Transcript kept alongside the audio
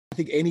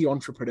think any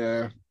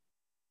entrepreneur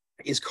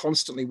is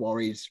constantly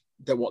worried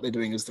that what they're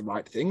doing is the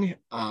right thing.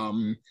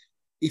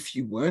 If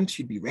you weren't,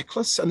 you'd be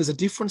reckless. And there's a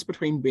difference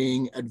between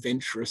being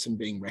adventurous and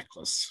being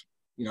reckless.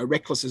 You know,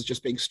 reckless is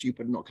just being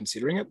stupid and not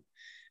considering it.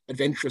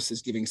 Adventurous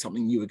is giving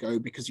something new a go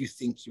because you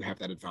think you have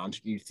that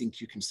advantage, you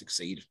think you can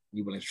succeed,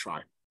 you're willing to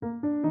try.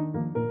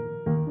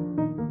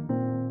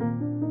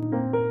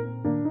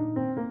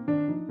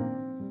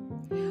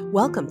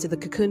 Welcome to the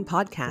CoCoon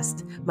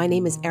podcast. My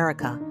name is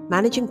Erica,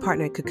 managing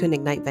partner at CoCoon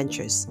Ignite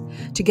Ventures.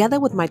 Together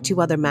with my two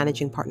other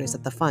managing partners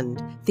at the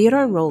fund,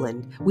 Theodore and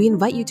Roland, we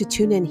invite you to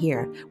tune in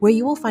here, where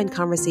you will find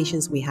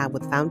conversations we have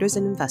with founders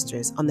and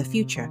investors on the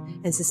future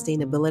and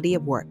sustainability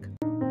of work.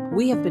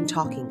 We have been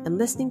talking and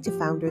listening to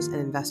founders and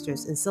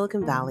investors in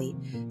Silicon Valley,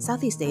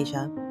 Southeast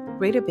Asia,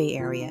 Greater Bay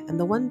Area, and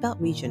the One Belt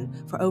region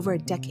for over a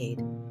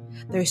decade.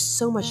 There is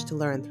so much to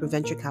learn through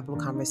venture capital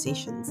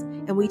conversations,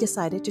 and we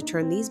decided to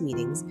turn these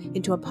meetings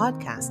into a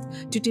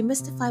podcast to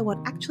demystify what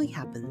actually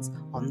happens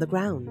on the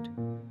ground.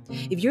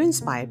 If you're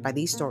inspired by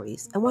these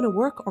stories and want to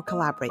work or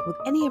collaborate with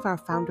any of our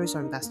founders or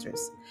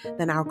investors,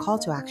 then our call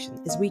to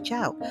action is reach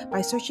out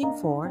by searching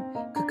for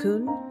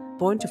CoCoon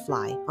Born to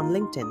Fly on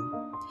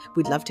LinkedIn.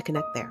 We'd love to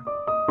connect there.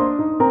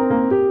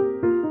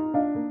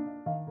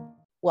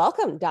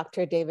 Welcome,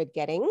 Dr. David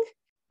Gething.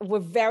 We're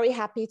very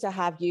happy to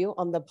have you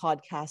on the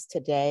podcast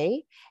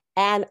today.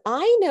 And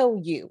I know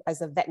you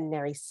as a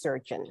veterinary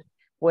surgeon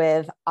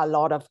with a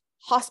lot of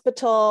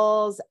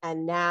hospitals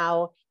and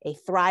now a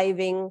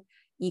thriving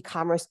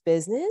e-commerce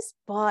business.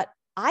 But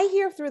I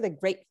hear through the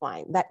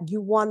grapevine that you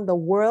won the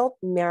World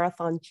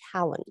Marathon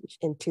Challenge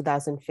in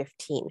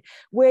 2015,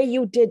 where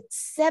you did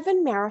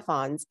 7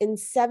 marathons in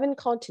 7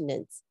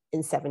 continents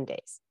in 7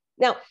 days.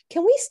 Now,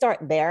 can we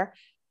start there?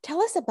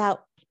 Tell us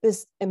about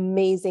this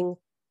amazing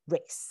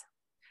race.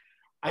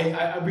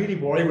 I really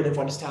worry when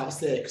everyone starts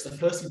there, because the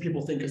first thing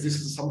people think is this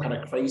is some kind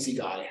of crazy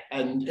guy.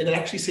 And it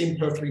actually seemed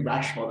perfectly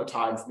rational at the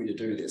time for me to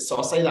do this. So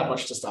I'll say that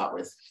much to start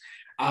with.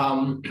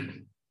 I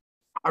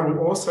will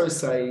also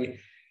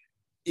say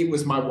it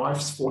was my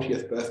wife's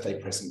 40th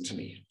birthday present to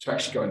me to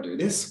actually go and do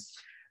this.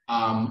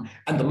 And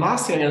the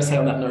last thing I'm going to say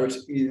on that note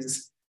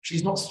is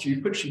she's not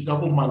stupid. She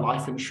doubled my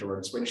life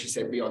insurance when she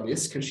sent me on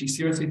this, because she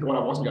seriously thought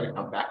I wasn't going to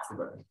come back from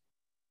it.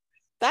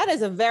 That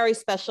is a very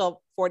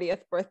special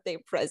 40th birthday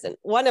present,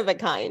 one of a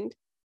kind.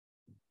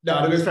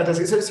 No, it was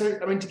fantastic. So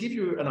I mean, to give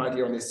you an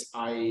idea on this,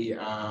 I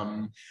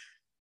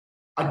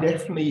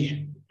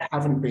definitely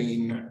haven't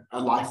been a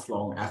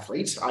lifelong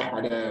athlete. I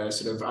had a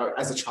sort of,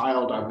 as a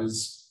child, I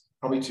was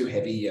probably too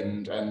heavy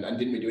and didn't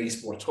really do any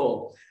sport at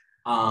all.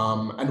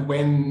 And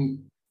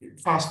when,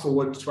 fast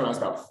forward to when I was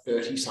about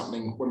 30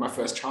 something, when my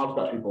first child was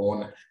about to be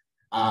born,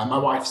 my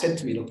wife said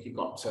to me, look, you've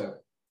got to,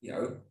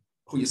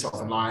 pull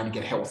yourself in line and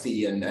get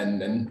healthy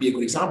and be a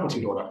good example to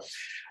your daughter,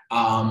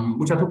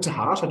 which I took to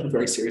heart. I took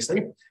very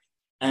seriously.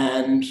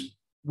 And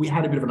we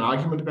had a bit of an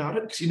argument about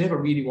it, because you never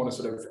really want to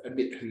sort of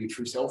admit who your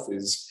true self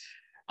is.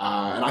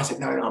 And I said,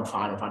 no, I'm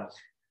fine.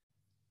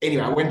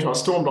 Anyway, I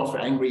stormed off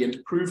angry, and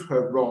to prove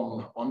her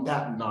wrong, on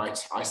that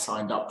night, I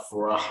signed up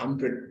for a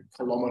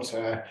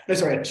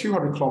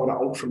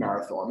 200-kilometer ultra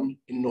marathon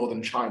in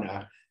northern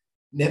China,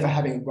 never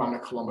having run a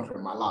kilometer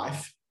in my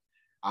life.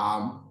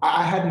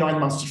 I had 9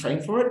 months to train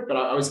for it, but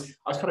I was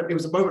kind of, it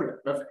was a moment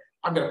of,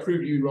 I'm going to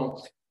prove you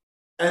wrong.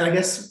 And I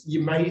guess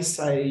you may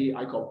say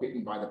I got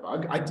bitten by the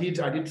bug. I did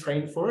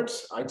train for it.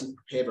 I did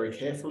prepare very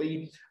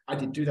carefully. I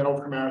did do that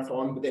ultra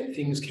marathon, but then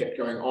things kept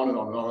going on and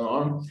on and on and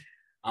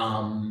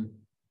on.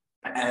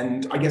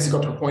 And I guess it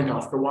got to a point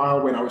after a while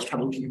when I was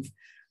trying to looking.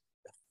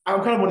 I'm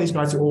kind of one of these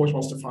guys who always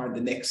wants to find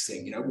the next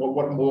thing.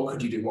 What more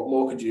could you do? What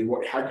more could you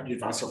do? How could you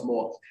advance yourself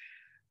more?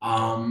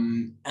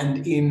 And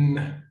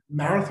in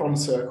marathon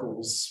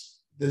circles,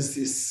 there's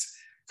this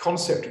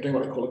concept of doing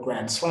what they call a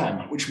grand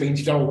slam, which means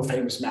you've done all the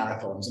famous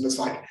marathons. And it's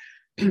like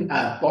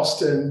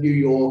Boston, New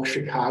York,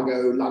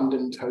 Chicago,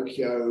 London,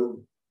 Tokyo,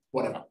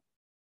 whatever.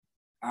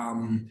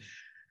 And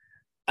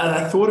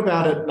I thought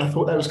about it, and I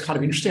thought that was kind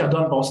of interesting. I've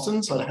done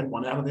Boston, so I had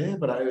one out of there,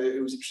 but it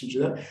was interesting to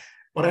do that.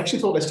 But I actually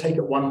thought, let's take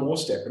it one more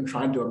step and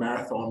try and do a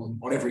marathon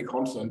on every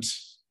continent.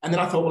 And then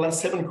I thought, well, that's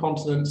 7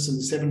 continents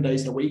and 7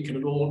 days in a week, and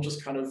it all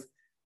just kind of,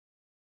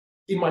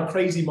 in my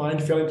crazy mind,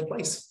 fell into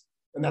place.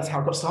 And that's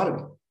how it got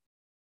started.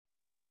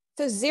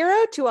 So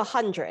 0 to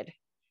 100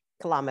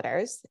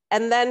 kilometers.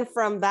 And then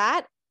from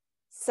that,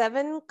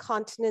 7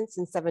 continents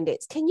in 7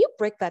 days. Can you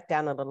break that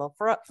down a little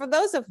for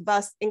those of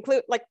us,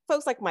 include like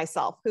folks like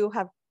myself, who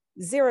have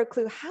zero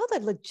clue how the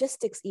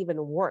logistics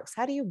even works?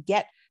 How do you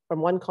get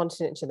from one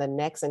continent to the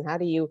next? And how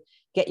do you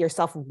get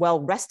yourself well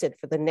rested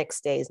for the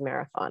next day's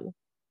marathon?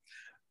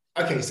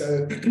 Okay,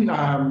 so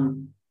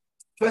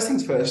first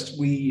things first,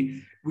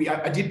 I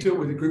did do it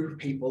with a group of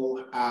people.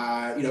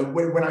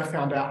 When I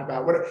found out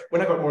about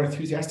when I got more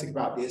enthusiastic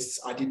about this,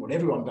 I did what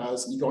everyone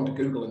does, and you go onto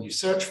Google and you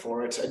search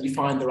for it, and you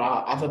find there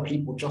are other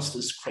people just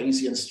as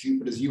crazy and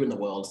stupid as you in the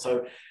world.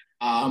 So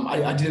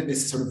I did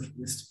this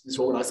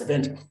organized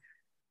event.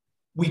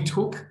 We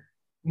took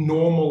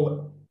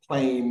normal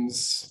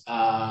planes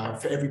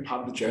for every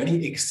part of the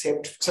journey,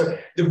 except, so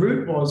the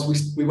route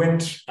was, we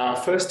went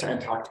first to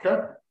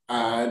Antarctica,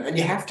 and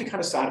you have to kind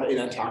of start in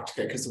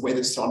Antarctica because the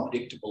weather's so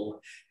unpredictable.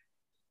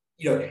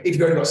 If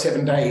you've only got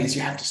 7 days,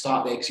 you have to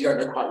start there because you don't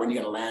know quite when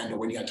you're going to land or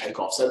when you're going to take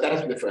off. So that has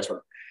been the first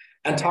one.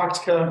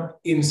 Antarctica.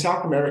 In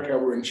South America,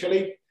 we're in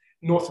Chile.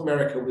 North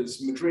America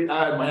was Madrid,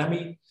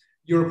 Miami.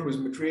 Europe was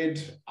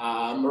Madrid.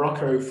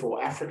 Morocco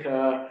for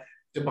Africa.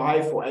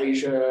 Dubai for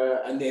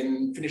Asia, and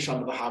then finish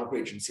under the Harbour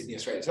Bridge in Sydney,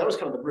 Australia. So that was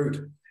kind of the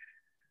route.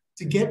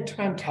 To get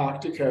to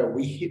Antarctica,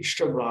 we hitched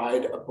a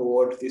ride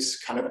aboard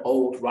this kind of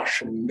old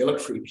Russian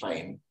military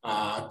plane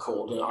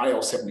called an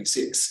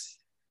IL-76.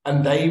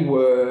 And they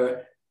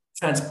were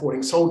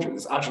transporting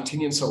soldiers,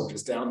 Argentinian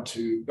soldiers, down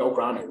to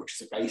Belgrano, which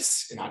is a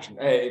base in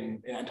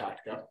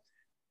Antarctica.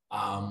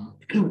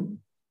 And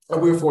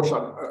we were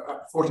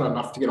fortunate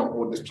enough to get on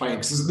board this plane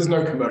because there's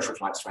no commercial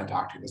flights to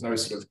Antarctica. There's no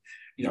sort of,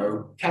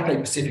 Cathay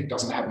Pacific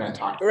doesn't have an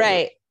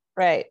Antarctica.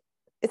 Right.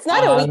 It's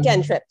not a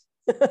weekend trip.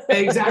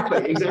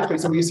 Exactly. So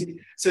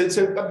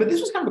but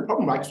this was kind of the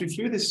problem, right? Because we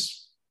flew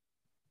this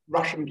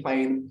Russian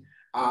plane,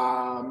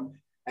 and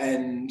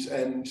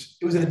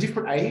it was at a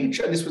different age,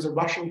 and this was a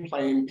Russian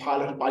plane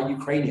piloted by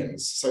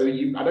Ukrainians. So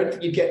I don't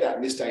think you get that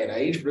in this day and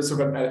age, but it's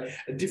sort of a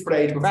different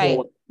age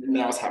before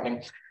now is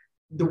happening.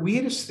 The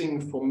weirdest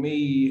thing for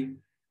me,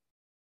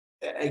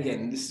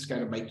 again, this is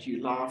going to make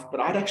you laugh, but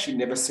I'd actually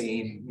never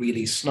seen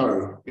really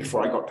snow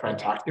before I got to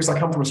Antarctica. Because I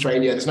come from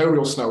Australia, there's no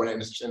real snow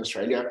in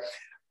Australia.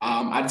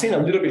 I'd seen a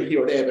little bit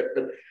here or there,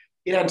 but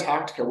in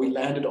Antarctica, we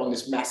landed on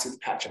this massive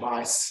patch of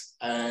ice,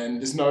 and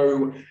there's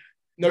no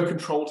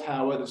control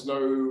tower, there's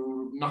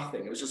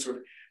nothing. It was just sort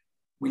of,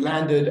 we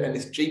landed and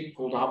this Jeep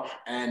pulled up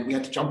and we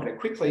had to jump in it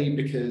quickly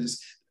because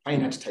the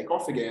plane had to take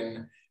off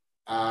again.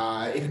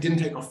 If it didn't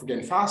take off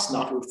again fast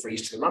enough, it would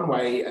freeze to the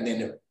runway, and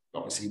then it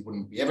obviously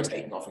wouldn't be ever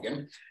taking off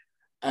again.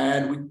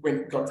 And we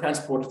got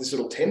transported to this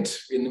little tent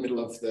in the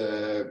middle of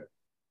the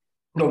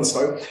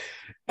snow.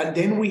 And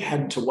then we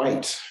had to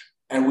wait.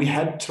 And we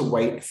had to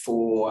wait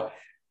for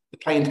the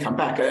plane to come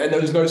back. And there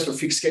was no sort of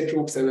fixed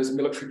schedule because there was a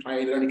military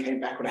plane. It only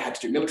came back when I had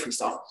to do military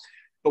stuff.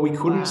 But we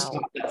couldn't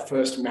start that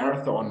first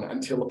marathon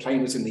until the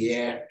plane was in the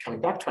air coming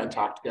back to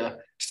Antarctica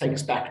to take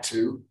us back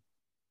to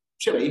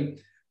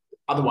Chile.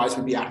 Otherwise,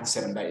 we'd be out in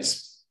 7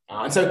 days.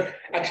 And so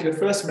actually the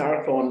first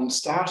marathon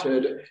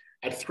started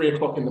at 3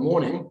 o'clock in the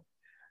morning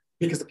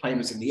because the plane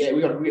was in the air.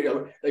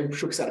 They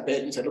shook us out of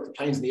bed and said, look, the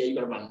plane's in the air, you've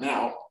got to run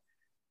now.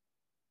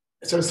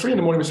 So it was 3 in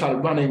the morning, we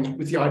started running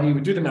with the idea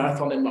we'd do the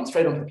marathon, then run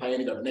straight onto the plane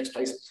and go to the next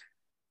place.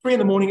 3 in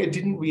the morning, it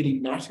didn't really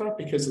matter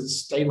because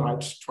it's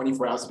daylight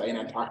 24 hours a day in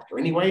Antarctica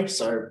anyway.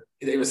 So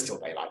it was still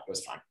daylight, it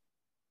was fine.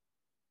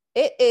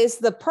 It is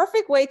the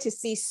perfect way to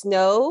see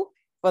snow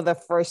for the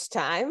first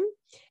time.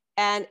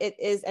 And it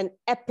is an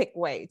epic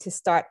way to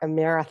start a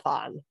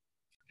marathon.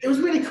 It was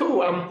really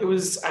cool. I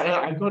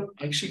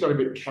actually got a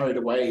bit carried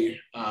away.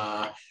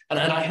 And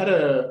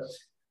I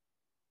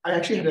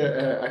actually had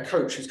a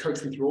coach who's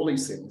coached me through all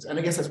these things. And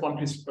I guess that's one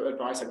piece of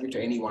advice I give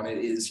to anyone. It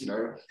is,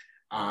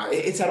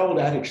 it's that old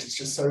adage. It's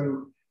just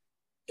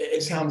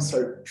it sounds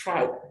so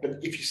trite, but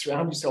if you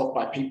surround yourself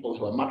by people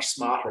who are much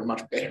smarter and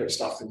much better at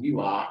stuff than you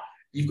are,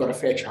 you've got a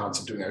fair chance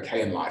of doing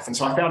okay in life. And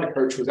so I found a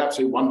coach who was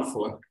absolutely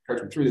wonderful and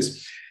coached me through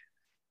this.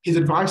 His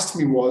advice to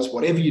me was,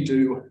 whatever you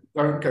do,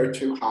 don't go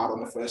too hard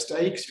on the first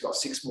day because you've got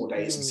 6 more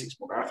days and 6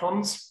 more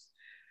marathons.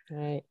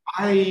 Right.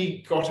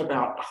 I got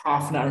about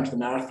half an hour into the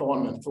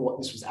marathon and thought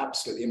this was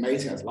absolutely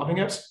amazing. I was loving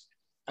it.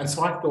 And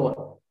so I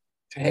thought,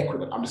 to heck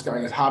with it. I'm just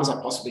going as hard as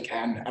I possibly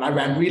can. And I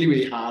ran really,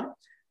 really hard.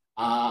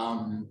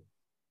 And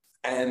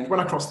when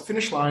I crossed the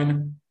finish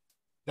line,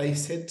 they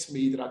said to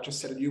me that I'd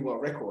just set a new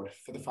world record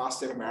for the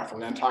fastest ever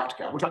marathon in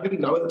Antarctica, which I didn't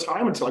know at the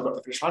time until I got to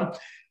the finish line.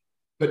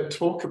 But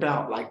talk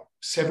about like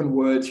 7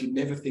 words you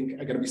never think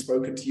are going to be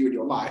spoken to you in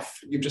your life.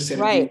 You've just said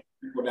a new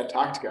record in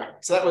Antarctica.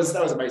 So that was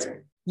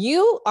amazing.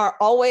 You are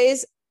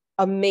always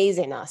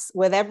amazing us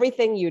with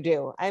everything you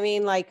do. I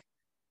mean, like,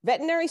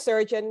 veterinary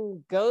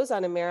surgeon goes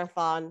on a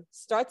marathon,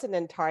 starts in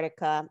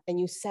Antarctica, and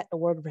you set a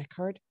world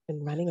record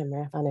in running a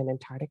marathon in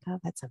Antarctica.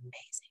 That's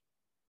amazing.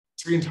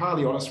 To be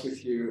entirely honest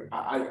with you,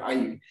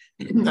 and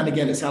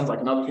again, it sounds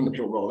like another thing that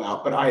people roll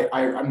out, but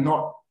I'm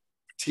not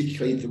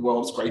particularly the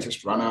world's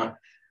greatest runner.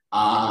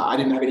 I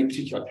didn't have any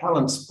particular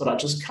talents, but I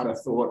just kind of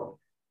thought,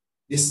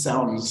 this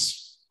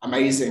sounds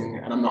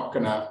amazing, and I'm not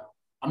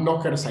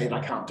gonna say that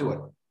I can't do it.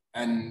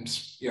 And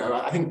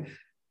I think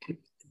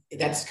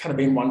that's kind of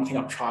been one thing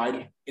I've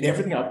tried in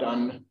everything I've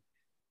done.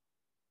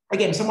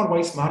 Again, someone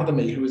way smarter than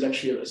me, who was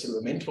actually a sort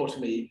of a mentor to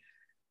me,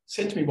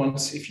 said to me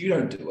once, if you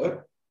don't do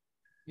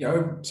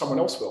it, someone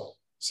else will.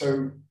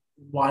 So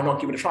why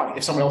not give it a try?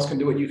 If someone else can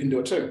do it, you can do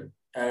it too.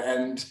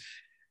 And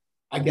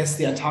I guess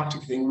the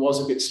Antarctic thing was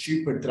a bit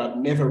stupid, that I'd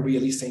never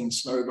really seen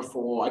snow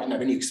before. I didn't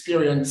have any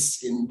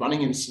experience in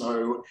running in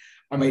snow.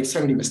 I made so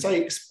many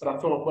mistakes, but I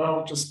thought,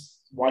 well,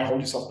 just why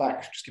hold yourself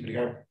back? Just give it a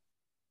go.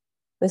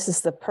 This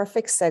is the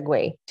perfect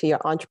segue to your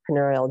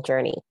entrepreneurial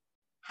journey.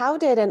 How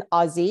did an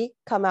Aussie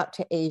come out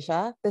to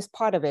Asia, this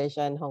part of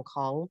Asia in Hong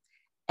Kong,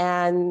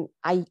 And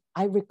I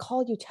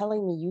recall you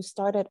telling me you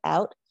started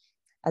out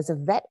as a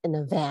vet in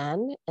a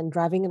van and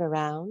driving it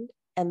around.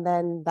 And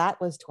then that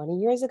was 20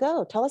 years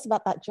ago. Tell us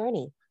about that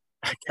journey.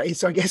 Okay,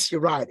 so I guess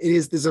you're right. It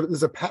is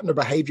there's a pattern of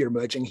behavior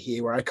emerging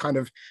here where I kind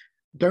of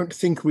don't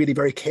think really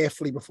very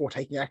carefully before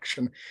taking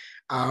action.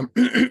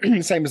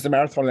 Same as the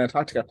marathon in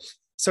Antarctica.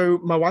 So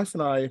my wife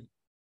and I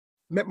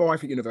met my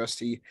wife at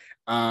university,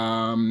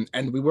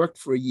 and we worked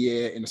for a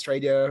year in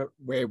Australia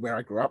where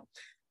I grew up.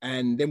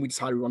 And then we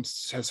decided we wanted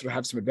to sort of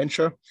have some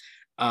adventure.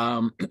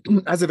 Um,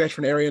 as a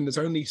veterinarian, there's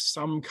only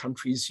some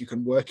countries you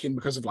can work in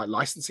because of like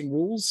licensing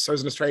rules. So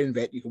as an Australian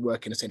vet, you can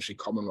work in essentially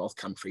Commonwealth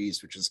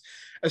countries, which is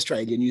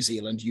Australia, New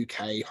Zealand,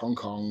 UK, Hong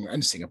Kong,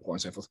 and Singapore,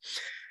 and so forth.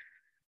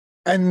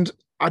 And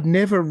I'd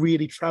never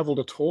really traveled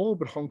at all,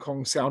 but Hong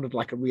Kong sounded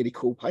like a really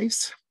cool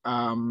place.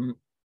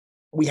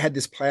 We had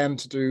this plan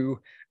to do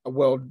a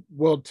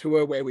world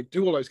tour where we'd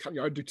do all those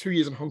countries. I'd do 2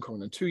 years in Hong Kong,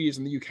 then 2 years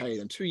in the UK,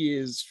 then 2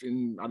 years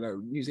in, I don't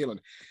know, New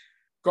Zealand.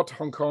 Got to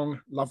Hong Kong,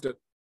 loved it.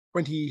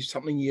 20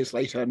 something years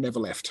later, never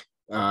left.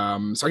 So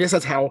I guess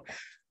that's how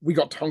we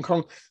got to Hong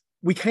Kong.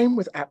 We came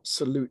with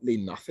absolutely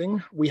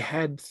nothing. We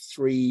had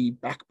 3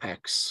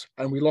 backpacks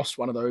and we lost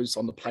one of those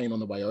on the plane on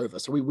the way over.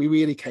 So we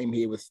really came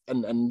here with,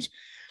 and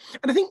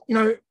I think,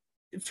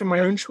 for my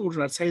own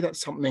children, I'd say that's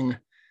something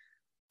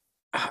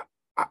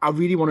I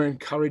really want to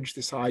encourage,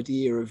 this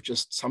idea of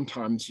just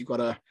sometimes you've got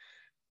to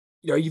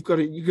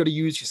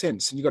use your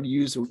sense and you've got to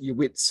use your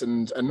wits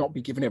and not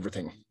be given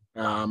everything,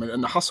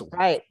 and the hustle.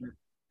 Right. And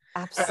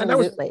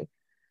Absolutely.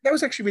 that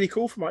was actually really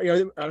cool for my,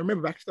 I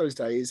remember back to those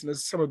days, and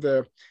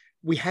there's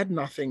we had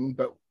nothing,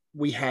 but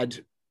we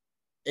had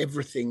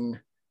everything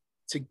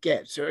to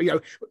get. So,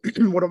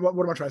 what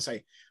am I trying to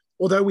say?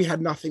 Although we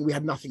had nothing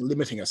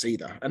limiting us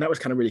either. And that was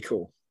kind of really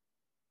cool.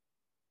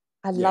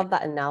 I love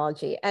that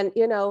analogy. And,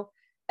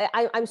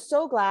 I'm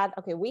so glad.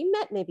 Okay, we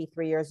met maybe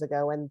 3 years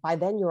ago, and by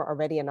then you were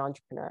already an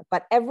entrepreneur.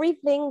 But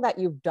everything that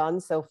you've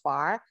done so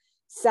far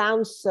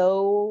sounds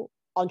so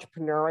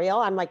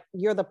entrepreneurial. I'm like,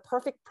 you're the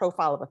perfect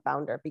profile of a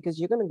founder, because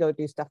you're going to go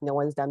do stuff no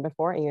one's done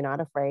before, and you're not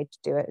afraid to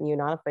do it, and you're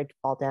not afraid to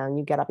fall down.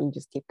 You get up and you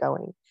just keep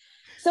going.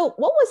 So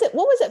what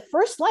was it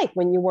first like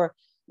when you were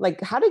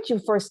like, how did you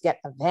first get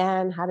a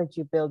van? How did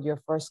you build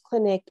your first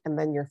clinic and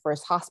then your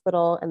first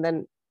hospital? And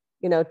then,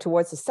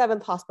 towards the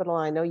 7th hospital,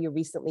 I know you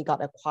recently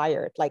got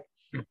acquired. Like,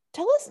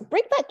 tell us,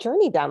 break that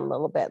journey down a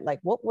little bit. Like,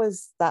 what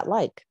was that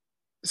like?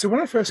 So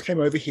when I first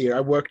came over here,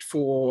 I worked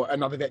for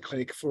another vet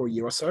clinic for a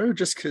year or so,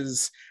 just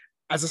because,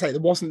 as I say,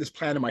 there wasn't this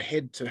plan in my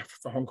head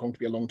for Hong Kong to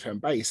be a long-term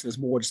base. It was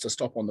more just a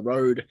stop on the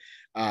road.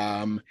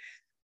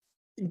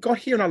 Got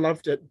here and I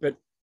loved it, but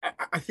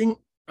I think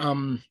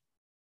I'm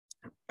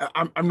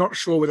not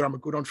sure whether I'm a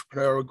good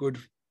entrepreneur or a good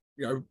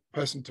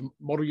person to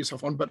model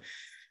yourself on, but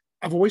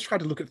I've always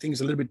tried to look at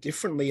things a little bit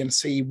differently and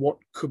see what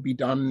could be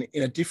done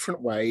in a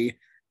different way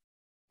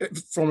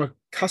from a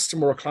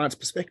customer or a client's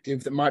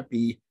perspective that might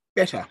be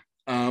better.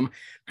 And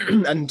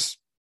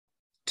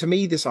to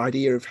me, this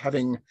idea of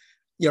having,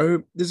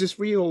 there's this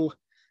real,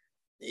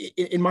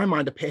 in my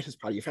mind, a pet is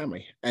part of your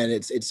family, and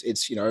it's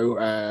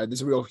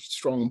there's a real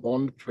strong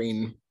bond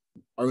between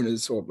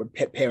owners or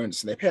pet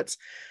parents and their pets.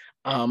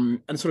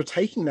 And sort of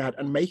taking that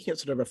and making it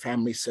sort of a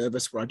family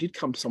service where I did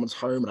come to someone's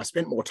home and I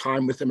spent more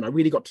time with them and I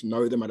really got to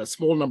know them. I had a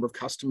small number of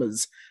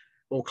customers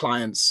or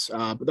clients,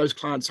 but those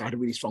clients I had a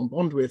really strong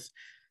bond with.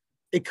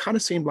 It kind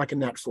of seemed like a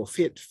natural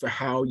fit for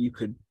how you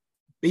could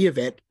be a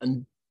vet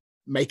and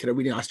make it a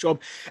really nice job.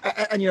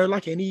 And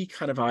like any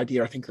kind of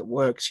idea, I think that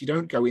works, you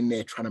don't go in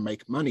there trying to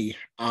make money.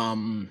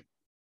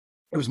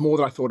 It was more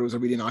that I thought it was a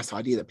really nice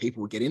idea that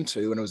people would get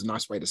into, and it was a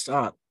nice way to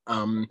start.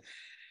 And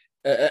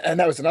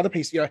that was another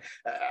piece.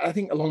 I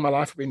think along my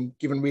life I've been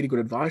given really good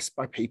advice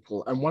by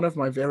people, and one of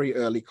my very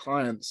early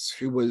clients,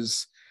 who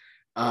was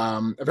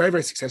a very,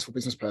 very successful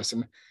business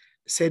person,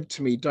 said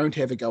to me, don't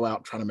ever go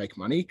out trying to make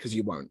money, because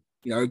you won't.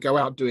 Go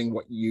out doing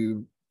what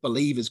you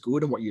believe is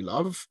good and what you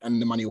love,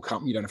 and the money will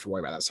come. You don't have to worry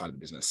about that side of the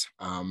business.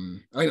 I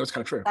think that's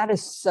kind of true. That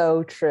is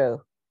so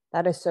true.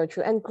 That is so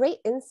true. And great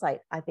insight,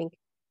 I think,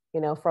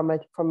 from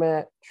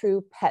a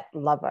true pet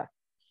lover.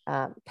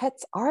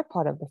 Pets are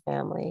part of the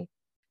family.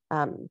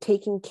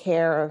 Taking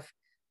care of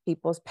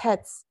people's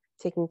pets,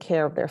 taking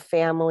care of their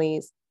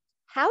families.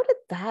 How did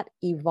that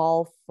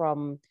evolve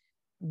from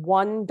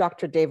one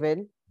Dr.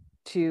 David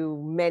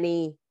to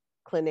many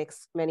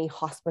clinics, many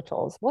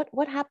hospitals?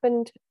 What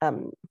happened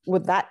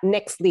with that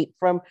next leap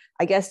from,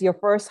 I guess, your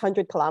first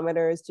 100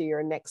 kilometers to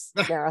your next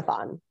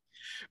marathon?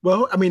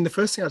 Well, I mean, the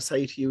first thing I'd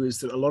say to you is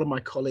that a lot of my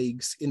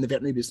colleagues in the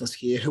veterinary business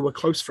here, who were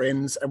close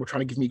friends and were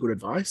trying to give me good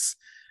advice,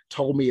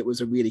 told me it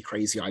was a really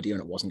crazy idea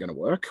and it wasn't going to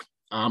work.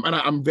 And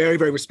I'm very,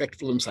 very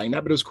respectful of them saying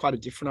that, but it was quite a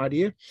different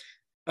idea.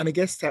 And I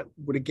guess that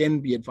would again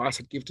be advice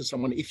I'd give to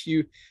someone. If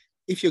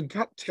your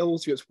gut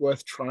tells you it's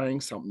worth trying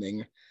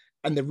something,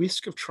 and the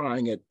risk of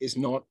trying it is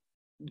not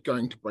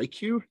going to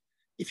break you,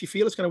 if you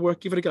feel it's going to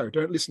work, give it a go.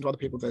 Don't listen to other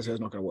people that say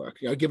it's not going to work.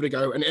 Give it a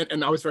go.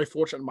 And I was very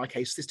fortunate in my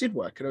case, this did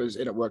work, and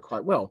it worked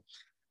quite well.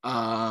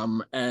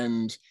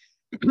 And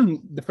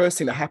the first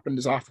thing that happened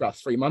is after about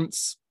 3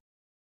 months,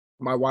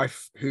 my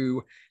wife,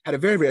 who had a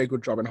very, very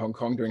good job in Hong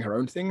Kong doing her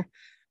own thing,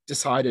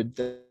 decided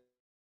that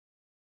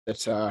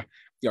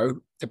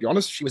to be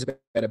honest, she was a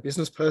better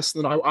business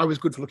person than I was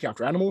good for looking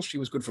after animals. She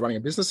was good for running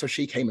a business. So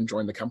she came and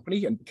joined the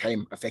company and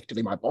became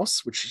effectively my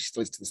boss, which she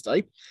still is to this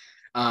day.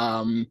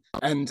 And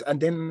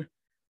then,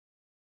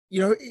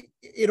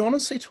 it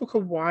honestly took a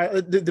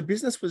while. The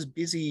business was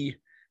busy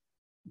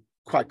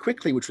quite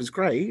quickly, which was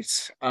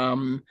great.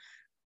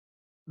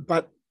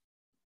 But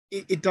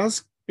it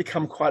does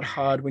become quite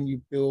hard when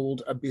you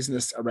build a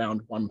business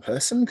around one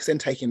person, because then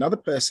taking another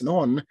person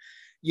on,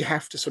 you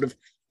have to sort of,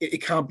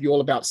 it can't be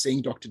all about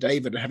seeing Dr.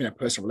 David and having a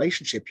personal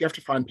relationship. You have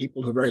to find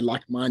people who are very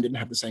like-minded and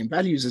have the same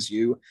values as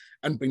you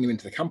and bring them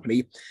into the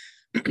company.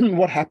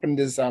 What happened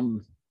is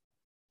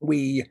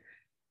we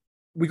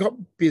got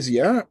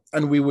busier,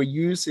 and we were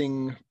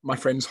using my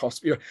friend's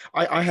hospital.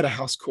 I had a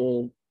house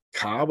call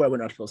car where I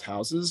went out to people's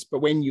houses, but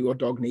when your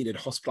dog needed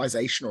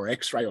hospitalization or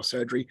x-ray or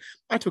surgery,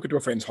 I took it to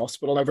a friend's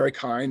hospital. They were very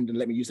kind and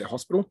let me use their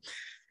hospital.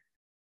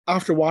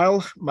 After a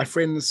while, my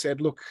friends said,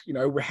 look,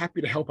 we're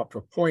happy to help up to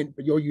a point,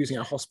 but you're using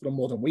our hospital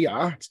more than we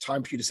are. It's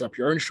time for you to set up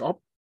your own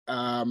shop.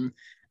 And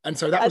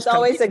so that's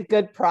always a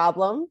good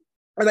problem.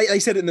 And they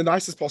said it in the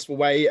nicest possible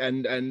way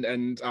and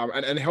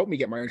helped me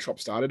get my own shop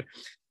started.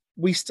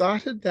 We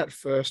started that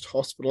first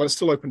hospital, and it's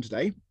still open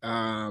today,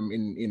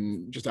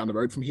 in just down the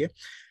road from here.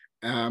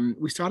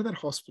 We started that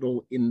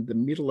hospital in the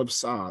middle of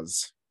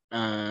SARS.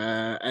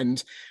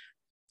 And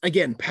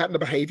again, pattern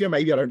of behavior,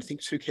 maybe I don't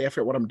think too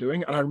carefully at what I'm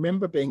doing. And I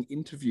remember being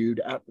interviewed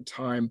at the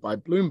time by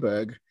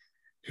Bloomberg,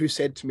 who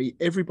said to me,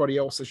 everybody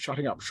else is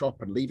shutting up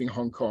shop and leaving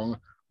Hong Kong.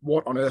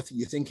 What on earth are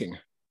you thinking?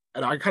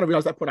 And I kind of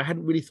realized at that point I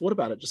hadn't really thought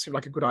about it. It just seemed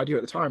like a good idea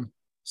at the time.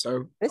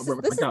 So this is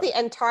the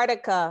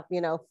Antarctica,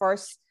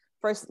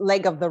 first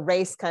leg of the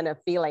race kind of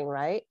feeling,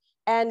 right?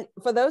 And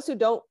for those who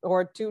don't,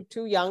 or too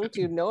young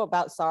to know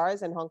about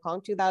SARS in Hong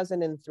Kong,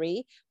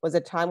 2003 was a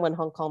time when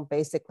Hong Kong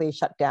basically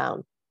shut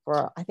down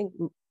for, I think,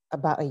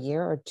 about a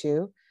year or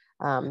two,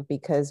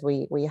 because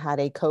we had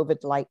a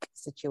COVID-like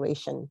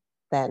situation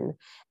then.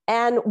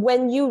 And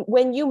when you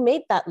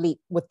made that leap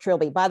with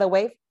Trilby, by the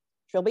way,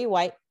 Trilby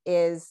White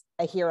is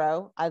a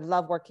hero. I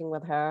love working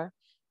with her.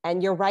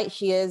 And you're right,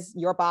 she is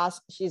your boss.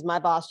 She's my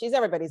boss. She's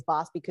everybody's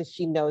boss because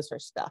she knows her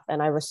stuff.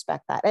 And I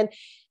respect that. And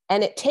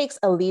it takes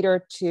a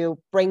leader to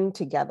bring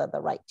together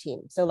the right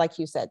team. So like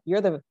you said, you're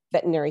the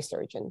veterinary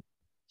surgeon.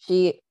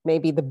 She may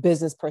be the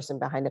business person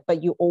behind it,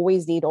 but you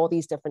always need all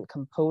these different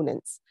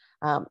components,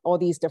 all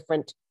these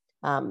different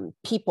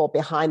people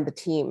behind the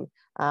team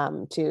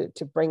to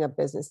bring a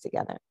business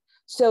together.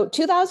 So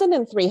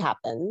 2003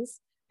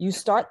 happens, you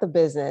start the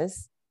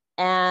business,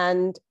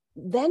 and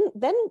then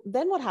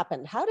what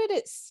happened? How did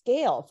it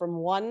scale from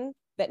one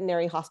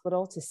veterinary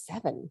hospital to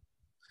 7?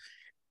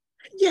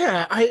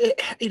 Yeah,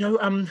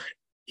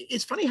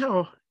 it's funny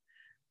how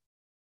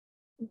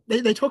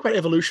they talk about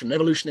evolution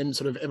in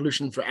sort of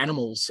evolution for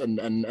animals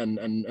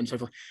and so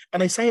forth.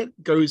 And they say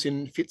it goes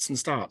in fits and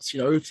starts,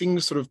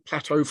 things sort of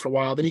plateau for a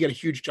while, then you get a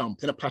huge jump,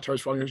 then it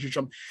plateaus for a while, you get a huge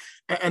jump.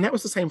 And that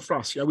was the same for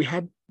us.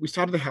 We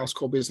started the house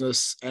call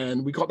business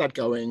and we got that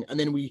going. And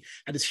then we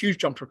had this huge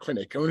jump to a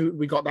clinic, and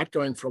we got that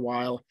going for a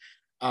while.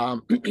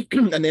 And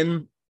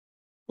then,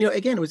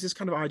 again, it was this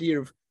kind of idea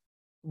of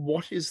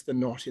what is the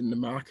knot in the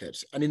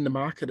market? And in the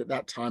market at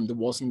that time, there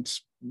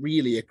wasn't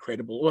really a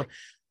credible, or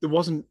there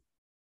wasn't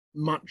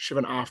much of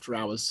an after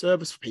hours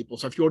service for people.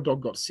 So if your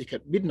dog got sick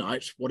at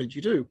midnight, what did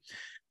you do?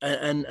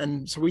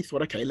 And so we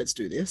thought, okay, let's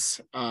do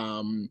this.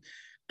 And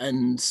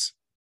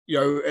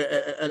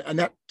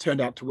that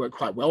turned out to work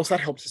quite well. So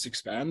that helped us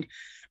expand.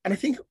 And I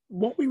think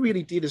what we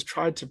really did is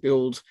tried to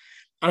build,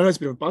 I know it's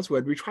a bit of a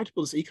buzzword, we tried to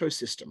build this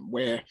ecosystem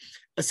where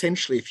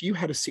essentially if you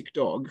had a sick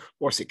dog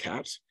or a sick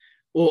cat,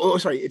 or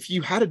sorry, if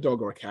you had a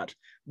dog or a cat,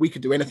 we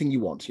could do anything you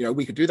want.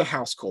 We could do the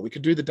house call, we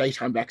could do the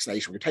daytime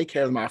vaccination, we could take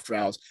care of them after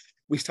hours.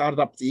 We started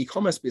up the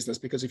e-commerce business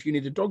because if you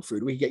needed dog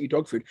food, we could get you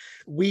dog food.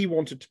 We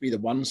wanted to be the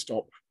one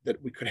stop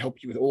that we could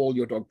help you with all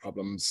your dog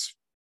problems.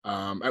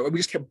 And we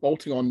just kept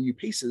bolting on new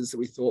pieces that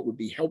we thought would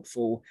be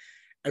helpful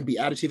and be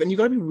additive. And you've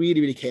got to be really,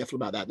 really careful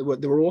about that.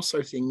 There were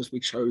also things we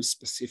chose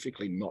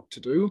specifically not to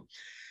do.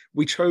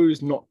 We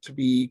chose not to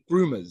be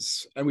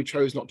groomers, and we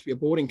chose not to be a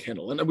boarding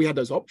kennel. And we had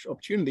those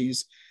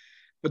opportunities,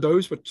 but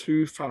those were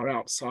too far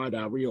outside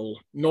our real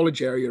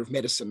knowledge area of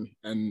medicine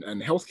and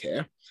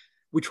healthcare.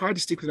 We tried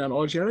to stick with our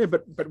knowledge area,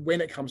 but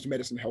when it comes to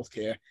medicine and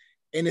healthcare,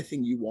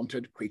 anything you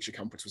wanted, Creature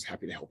Comforts was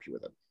happy to help you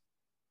with it.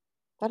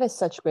 That is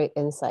such great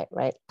insight,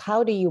 right?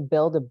 How do you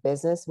build a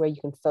business where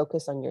you can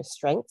focus on your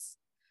strengths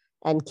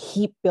and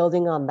keep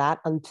building on that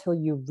until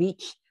you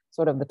reach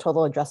sort of the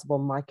total addressable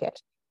market,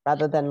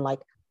 rather than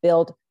like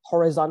build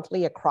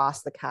horizontally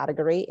across the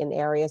category in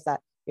areas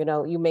that,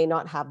 you may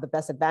not have the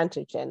best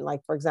advantage in.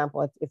 Like, for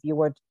example, if you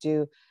were to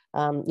do,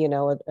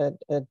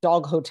 a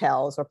dog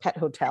hotels or pet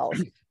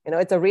hotels,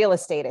 it's a real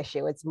estate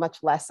issue. It's much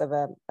less of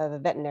a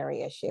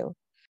veterinary issue.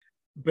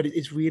 But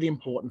it's really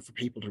important for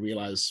people to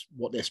realize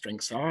what their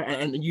strengths are.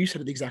 And you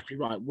said it exactly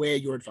right, where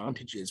your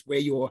advantage is, where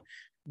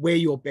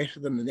you're better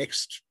than the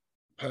next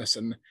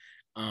person,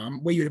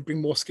 where you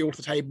bring more skill to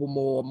the table,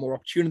 more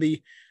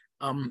opportunity.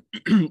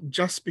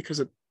 Just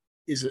because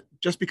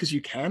just because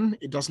you can,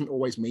 it doesn't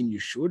always mean you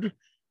should.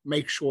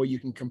 Make sure you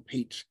can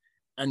compete.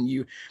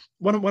 And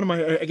one of my,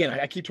 again,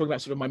 I keep talking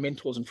about sort of my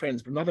mentors and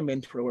friends, but another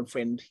mentor and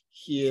friend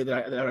here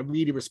that I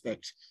really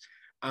respect,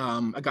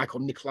 a guy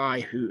called Nick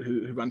Lai,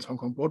 who runs Hong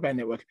Kong Broadband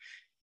Network.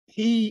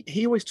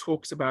 He always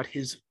talks about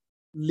his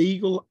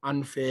legal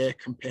unfair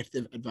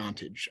competitive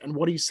advantage, and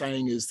what he's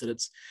saying is that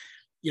it's,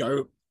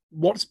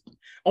 what's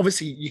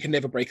obviously you can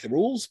never break the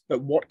rules,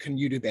 but what can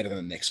you do better than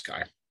the next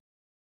guy?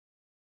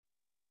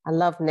 I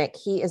love Nick.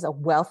 He is a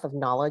wealth of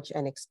knowledge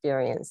and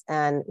experience.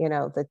 And,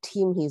 the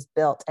team he's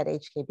built at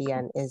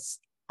HKBN is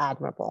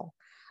admirable.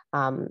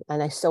 And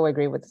I so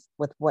agree with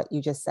what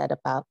you just said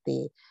about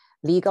the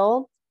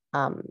legal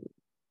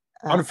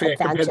unfair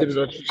competitive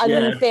advantage.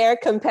 Unfair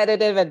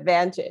competitive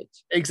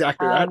advantage.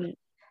 Exactly right.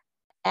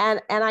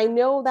 And I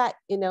know that,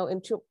 in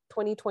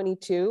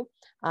 2022,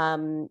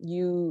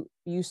 you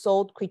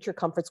sold Creature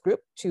Comforts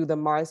Group to the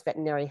Mars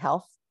Veterinary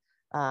Health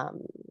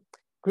Group.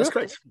 That's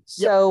correct.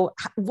 So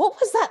what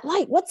was that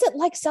like? What's it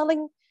like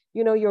selling,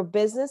 your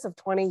business of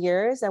 20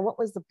 years? And what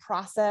was the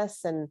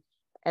process and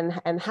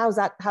how's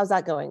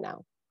that going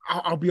now?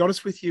 I'll be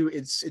honest with you.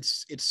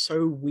 It's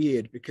so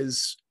weird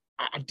because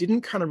I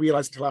didn't kind of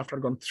realize until after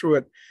I'd gone through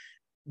it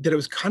that it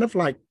was kind of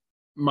like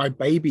my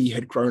baby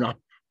had grown up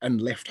and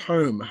left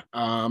home.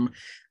 And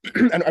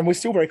we're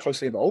still very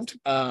closely involved.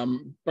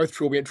 Both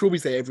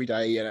Trilby's there every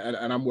day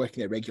and I'm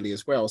working there regularly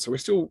as well. So we're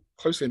still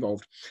closely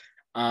involved.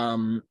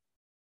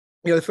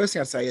 The first thing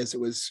I'd say is it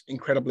was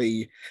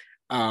incredibly,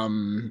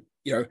 heartwarming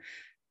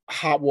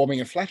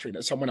and flattering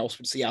that someone else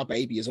would see our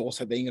baby as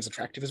also being as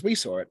attractive as we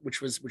saw it,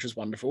 which was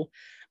wonderful.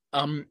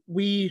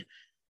 We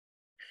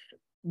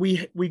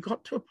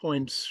got to a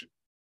point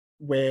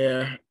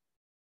where,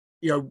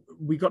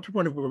 we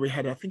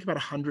had, I think, about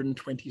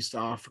 120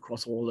 staff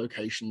across all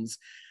locations.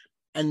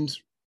 And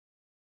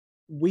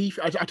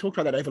I talked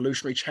about that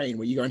evolutionary chain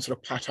where you go in sort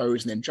of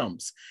plateaus and then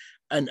jumps.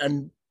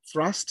 And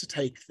for us to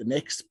take the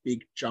next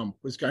big jump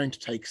was going to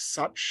take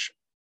such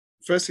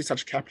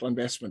capital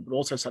investment, but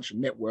also such a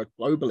network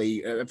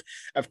globally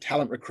of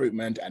talent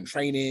recruitment and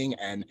training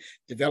and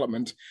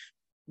development.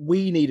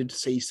 We needed to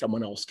see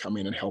someone else come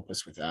in and help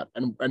us with that.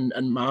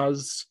 And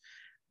Mars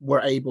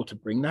were able to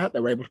bring that. They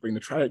were able to bring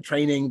the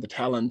training, the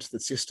talent, the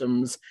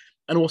systems,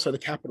 and also the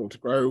capital to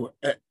grow.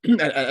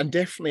 And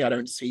definitely I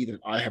don't see that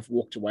I have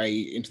walked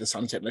away into the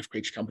sunset and left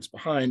Creature Comforts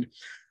behind.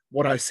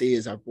 What I see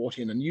is I've brought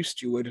in a new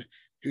steward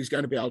who's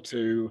going to be able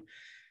to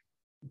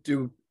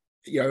do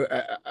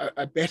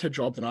a better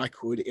job than I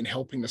could in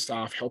helping the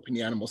staff, helping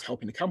the animals,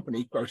 helping the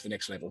company grow to the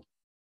next level.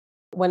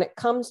 When it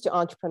comes to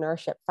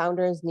entrepreneurship,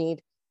 founders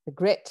need the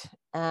grit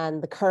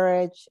and the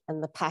courage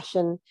and the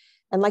passion.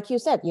 And like you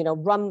said,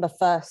 run the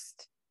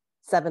first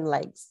 7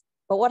 legs.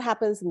 But what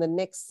happens in the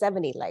next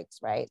 70 legs,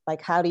 right?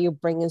 Like, how do you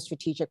bring in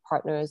strategic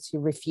partners to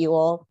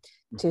refuel,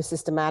 to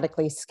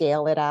systematically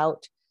scale it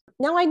out?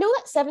 Now, I know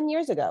that 7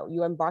 years ago,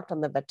 you embarked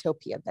on the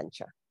Vetopia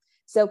venture.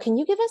 So can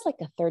you give us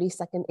like a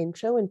 30-second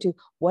intro into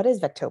what is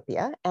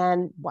Vetopia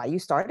and why you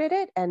started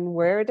it and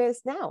where it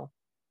is now?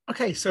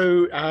 Okay,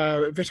 so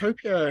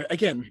Vetopia,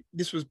 again,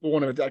 this was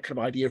born of that kind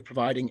of idea of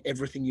providing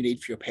everything you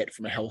need for your pet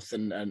from a health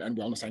and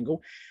wellness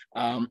angle.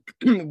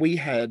 We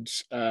had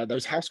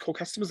those house call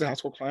customers, the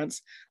house call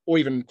clients, or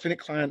even clinic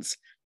clients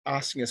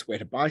asking us where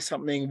to buy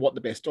something, what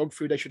the best dog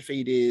food they should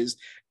feed is,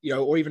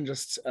 or even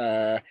just,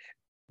 when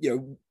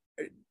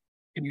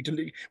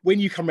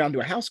you come around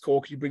to a house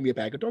call, can you bring me a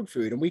bag of dog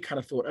food? And we kind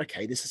of thought,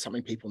 okay, this is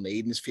something people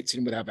need, and this fits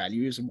in with our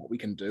values and what we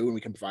can do, and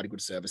we can provide a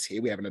good service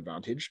here. We have an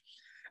advantage.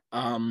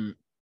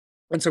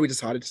 And so we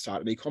decided to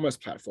start an e-commerce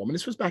platform. And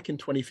this was back in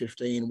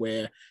 2015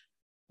 where,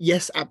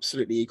 yes,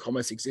 absolutely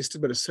e-commerce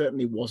existed, but it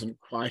certainly wasn't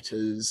quite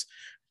as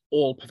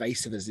all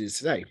pervasive as it is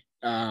today.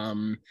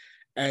 We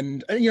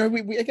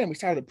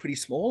started pretty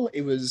small.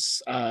 It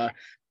was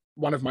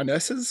one of my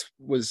nurses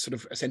was sort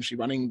of essentially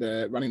running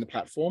the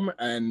platform,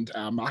 and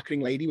our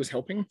marketing lady was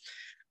helping.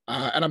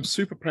 And I'm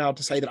super proud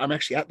to say that I'm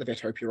actually at the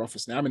Vetopia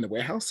office now. I'm in the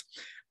warehouse.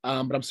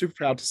 But I'm super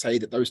proud to say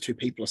that those 2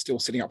 people are still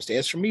sitting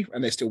upstairs from me,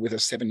 and they're still with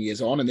us 7 years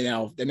on, and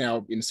they're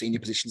now in senior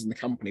positions in the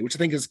company, which I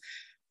think is,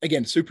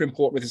 again, super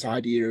important with this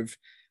idea of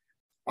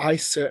I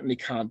certainly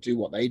can't do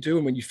what they do.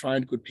 And when you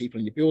find good people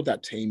and you build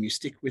that team, you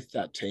stick with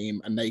that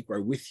team and they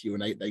grow with you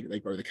and they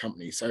grow the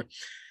company. So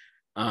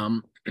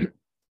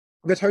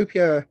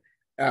Vetopia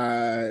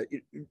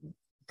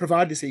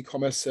provided this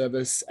e-commerce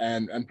service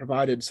and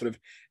provided sort of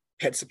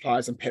pet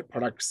supplies and pet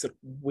products that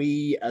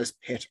we as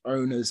pet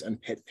owners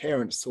and pet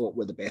parents thought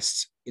were the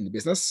best in the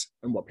business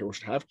and what people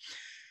should have.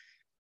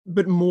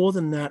 But more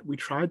than that, we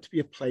tried to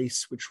be a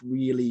place which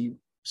really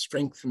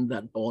strengthened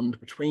that bond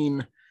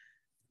between,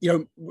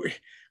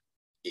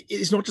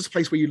 it's not just a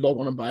place where you log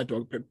on and buy a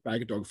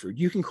bag of dog food.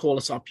 You can call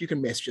us up, you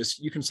can message us,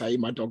 you can say,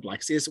 my dog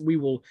likes this.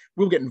 We'll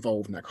get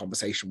involved in that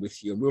conversation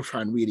with you, and we'll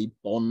try and really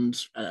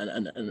bond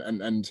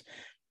and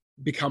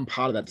become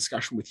part of that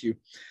discussion with you.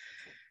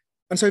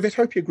 And so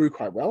Vetopia grew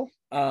quite well.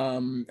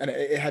 And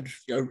it had,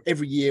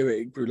 every year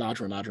it grew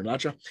larger and larger and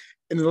larger.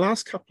 In the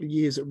last couple of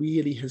years, it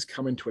really has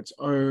come into its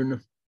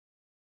own.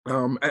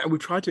 And we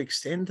tried to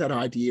extend that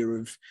idea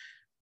of,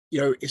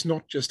 it's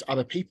not just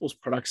other people's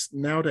products.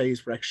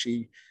 Nowadays, we're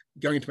actually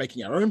going into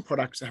making our own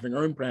products, having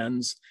our own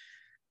brands,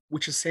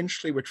 which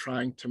essentially we're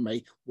trying to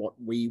make what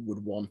we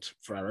would want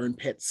for our own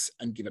pets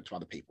and give it to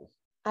other people.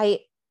 I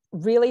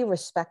really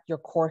respect your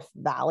core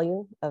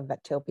value of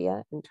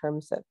Vetopia in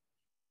terms of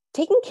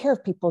taking care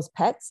of people's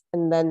pets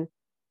and then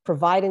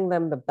providing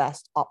them the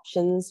best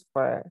options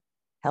for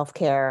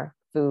healthcare,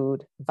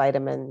 food,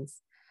 vitamins.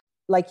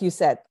 Like you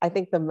said, I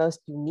think the most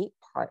unique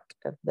part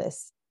of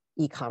this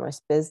e-commerce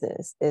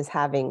business is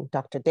having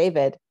Dr.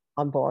 David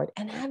on board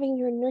and having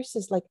your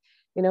nurses, like,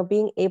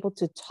 being able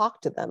to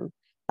talk to them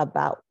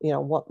about,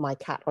 what my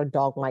cat or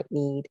dog might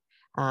need,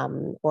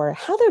 or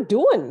how they're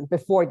doing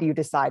before you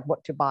decide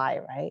what to buy,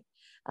 right?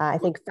 I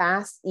think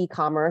fast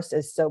e-commerce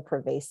is so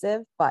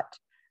pervasive, but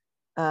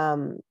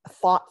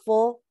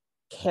thoughtful,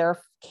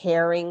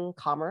 caring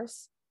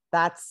commerce,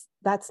 that's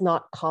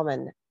not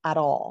common at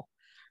all.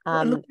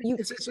 Look,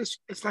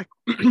 it's like,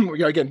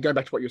 again, going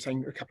back to what you were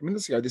saying a couple of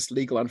minutes ago, this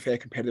legal unfair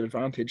competitive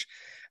advantage.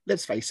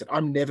 Let's face it,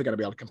 I'm never going to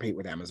be able to compete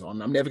with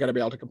Amazon. I'm never going to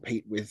be able to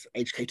compete with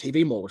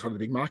HKTV Mall, which are one of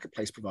the big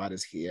marketplace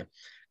providers here.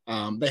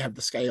 They have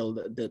the scale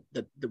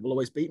that will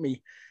always beat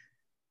me.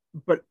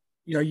 But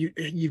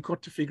you've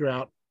got to figure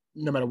out,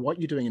 no matter what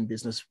you're doing in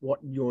business, what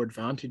your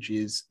advantage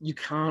is. You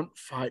can't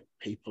fight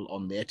people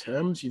on their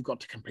terms. You've got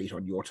to compete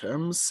on your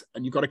terms,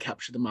 and you've got to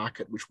capture the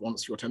market which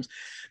wants your terms.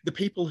 The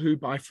people who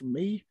buy from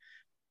me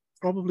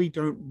probably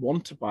don't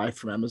want to buy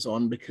from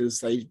Amazon because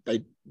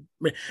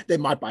they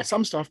might buy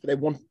some stuff, but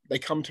they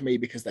come to me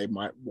because they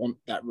might want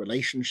that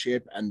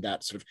relationship and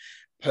that sort of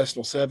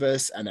personal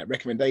service and that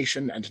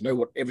recommendation, and to know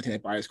what everything they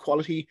buy is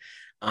quality.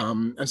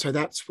 And so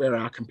that's where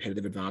our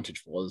competitive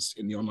advantage was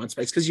in the online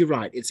space. Because you're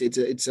right, it's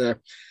a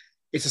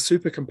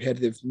super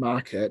competitive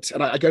market.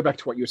 And I go back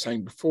to what you were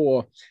saying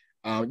before.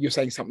 You're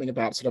saying something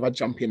about sort of, I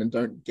jump in and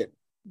don't get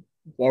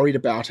worried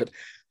about it.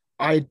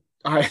 I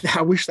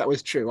wish that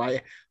was true.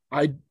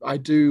 I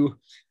do.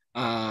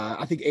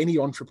 I think any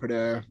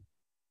entrepreneur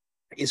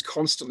is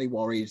constantly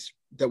worried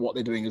that what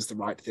they're doing is the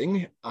right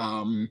thing.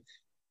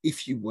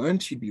 If you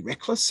weren't, you'd be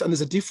reckless. And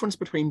there's a difference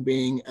between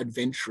being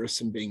adventurous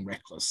and being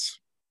reckless.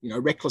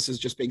 Reckless is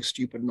just being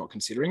stupid and not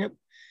considering it.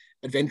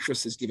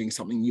 Adventurous is giving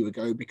something new a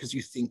go because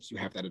you think you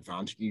have that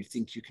advantage, you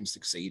think you can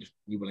succeed,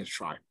 you're willing to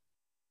try.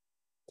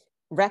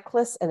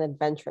 Reckless and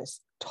adventurous,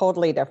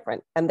 totally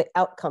different. And the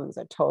outcomes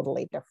are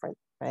totally different,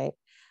 right?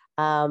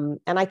 And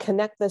I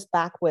connect this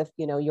back with,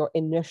 your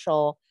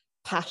initial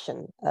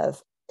passion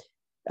of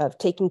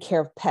taking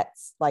care of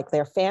pets like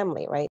their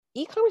family, right?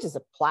 E-commerce is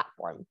a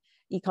platform.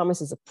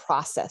 E-commerce is a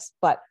process,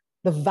 but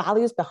the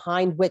values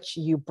behind which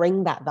you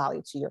bring that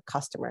value to your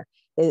customer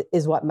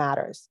is what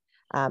matters.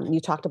 You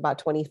talked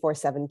about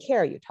 24/7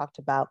 care. You talked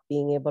about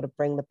being able to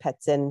bring the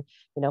pets in,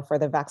 for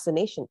their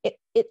vaccination.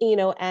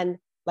 And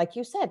like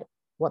you said,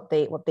 what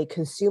they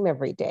consume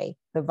every day,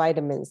 the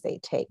vitamins they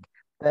take,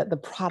 the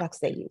products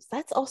they use.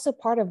 That's also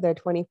part of their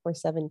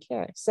 24/7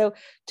 care. So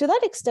to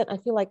that extent, I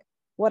feel like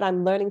what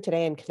I'm learning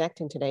today and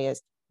connecting today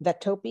is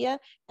Vetopia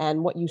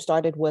and what you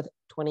started with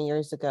 20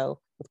 years ago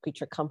with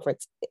Creature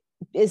Comforts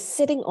is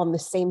sitting on the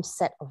same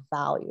set of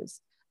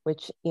values,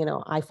 which,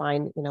 I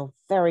find,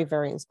 very,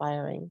 very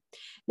inspiring.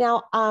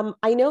 Now,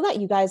 I know that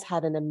you guys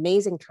had an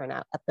amazing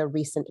turnout at the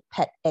recent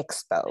Pet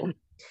Expo,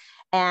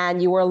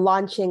 and you were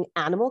launching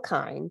Animal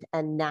Kind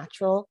and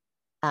Natural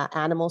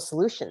Animal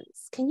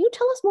Solutions. Can you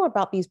tell us more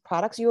about these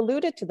products? You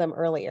alluded to them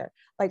earlier.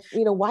 Like,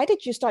 why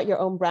did you start your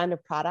own brand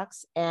of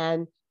products,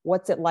 and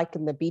what's it like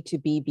in the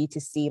B2B,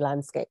 B2C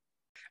landscape?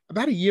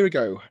 About a year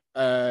ago,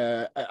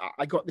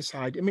 I got this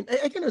idea. I mean,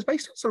 again, it was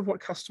based on sort of what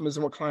customers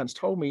and what clients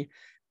told me.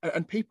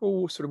 And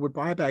people sort of would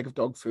buy a bag of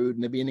dog food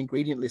and there'd be an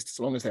ingredient list as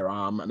long as their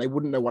arm, and they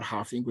wouldn't know what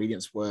half the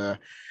ingredients were.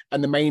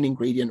 And the main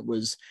ingredient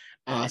was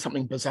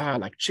something bizarre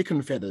like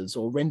chicken feathers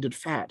or rendered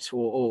fat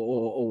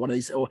or one of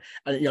these, or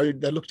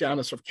they look down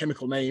at sort of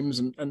chemical names,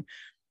 and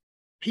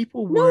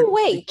people weren't. No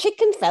way,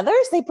 chicken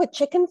feathers? They put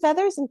chicken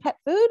feathers in pet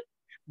food?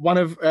 One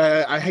of,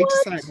 I hate to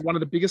say it, one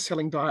of the biggest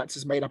selling diets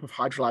is made up of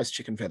hydrolyzed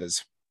chicken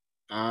feathers.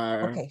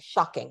 Okay,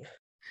 shocking.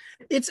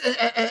 It's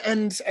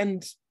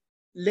and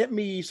let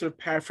me sort of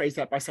paraphrase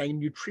that by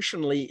saying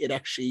nutritionally, it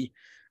actually,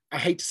 I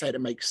hate to say it,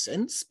 it makes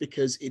sense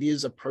because it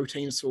is a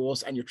protein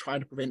source and you're trying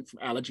to prevent from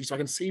allergy. So I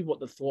can see what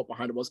the thought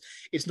behind it was.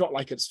 It's not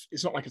like it's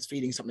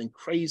feeding something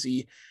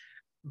crazy,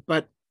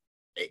 but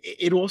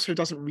it also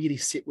doesn't really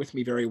sit with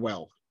me very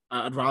well.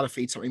 I'd rather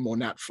feed something more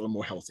natural and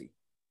more healthy.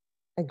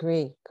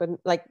 Agree. Couldn't,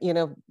 like,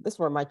 this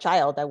were my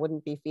child, I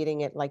wouldn't be feeding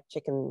it like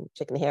chicken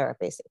hair,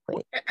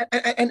 basically.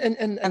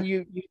 And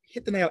you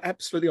hit the nail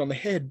absolutely on the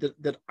head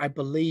that I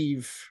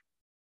believe,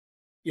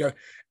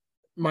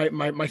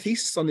 my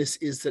thesis on this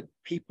is that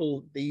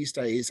people these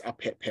days are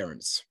pet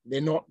parents.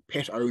 They're not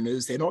pet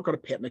owners. They're not got a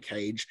pet in a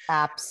cage.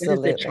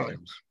 Absolutely. That is their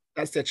child.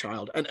 That's their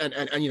child. And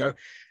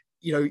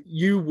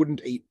you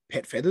wouldn't eat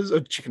pet feathers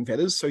or chicken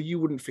feathers, so you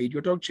wouldn't feed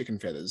your dog chicken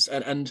feathers.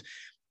 And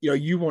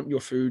you want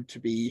your food to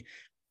be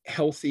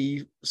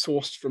healthy,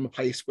 sourced from a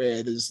place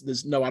where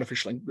there's no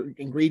artificial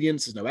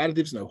ingredients, there's no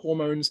additives, no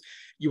hormones.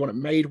 You want it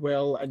made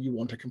well, and you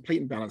want a complete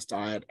and balanced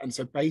diet. And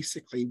so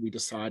basically we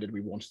decided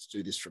we wanted to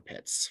do this for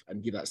pets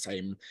and give that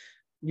same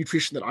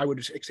nutrition that I would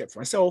accept for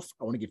myself,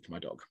 I want to give to my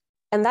dog.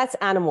 And that's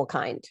Animal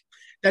Kind.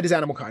 That is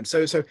Animal Kind.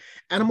 So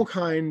Animal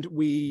Kind,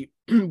 we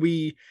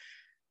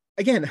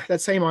again,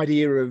 that same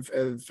idea of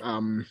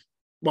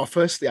well,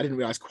 firstly, I didn't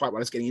realize quite what I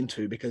was getting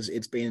into, because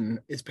it's been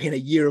a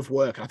year of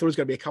work. I thought it was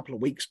going to be a couple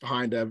of weeks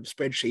behind a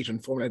spreadsheet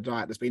and formulated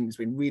diet. It's been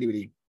really,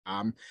 really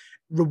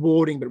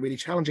rewarding, but really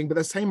challenging. But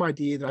the same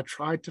idea that I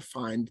tried to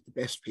find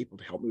the best people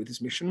to help me with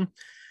this mission.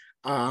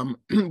 One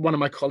of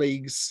my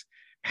colleagues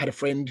had a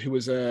friend who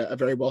was a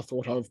very well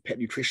thought of pet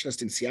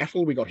nutritionist in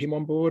Seattle. We got him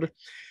on board.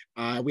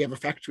 We have a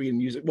factory in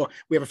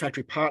we have a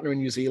factory partner in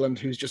New Zealand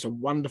who's just a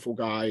wonderful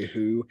guy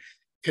who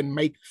can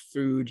make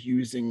food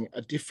using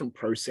a different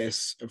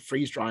process of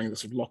freeze drying that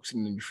sort of locks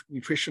in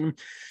nutrition.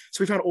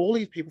 So we found all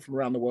these people from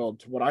around the world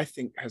to what I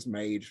think has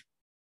made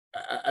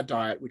a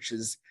diet which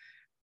is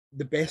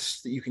the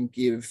best that you can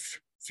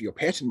give for your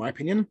pet, in my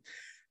opinion.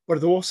 But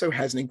it also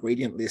has an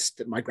ingredient list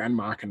that my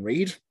grandma can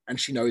read, and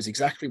she knows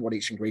exactly what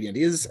each ingredient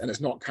is, and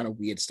it's not kind of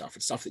weird stuff.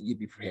 It's stuff that you'd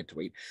be prepared to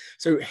eat.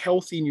 So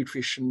healthy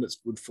nutrition that's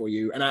good for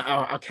you. And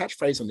our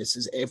catchphrase on this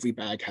is every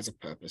bag has a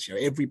purpose.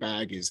 Every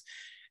bag is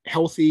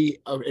healthy,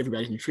 every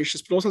bag is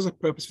nutritious, but also has a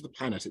purpose for the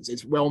planet.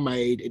 It's well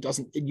made. It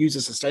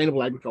uses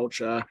sustainable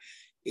agriculture.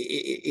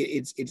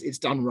 It's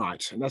done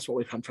right, and that's what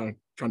we're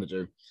trying to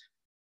do.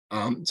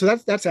 So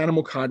that's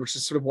Animal Kind, which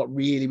is sort of what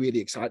really, really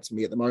excites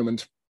me at the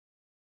moment.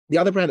 The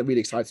other brand that really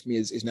excites me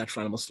is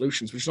Natural Animal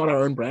Solutions, which is not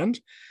our own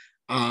brand,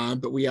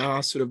 but we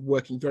are sort of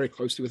working very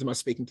closely with them. I was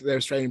speaking to their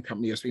Australian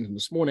company, I was speaking to them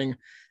this morning,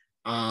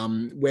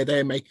 where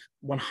they make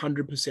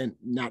 100%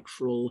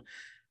 natural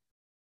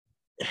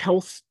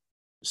health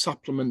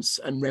supplements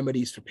and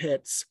remedies for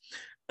pets.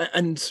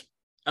 And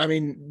I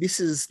mean,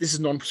 this is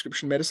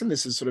non-prescription medicine.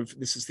 This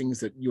is things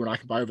that you and I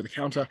can buy over the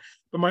counter.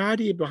 But my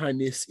idea behind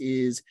this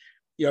is,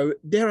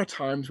 there are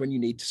times when you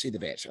need to see the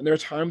vet, and there are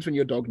times when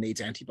your dog needs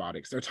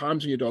antibiotics. There are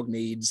times when your dog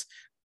needs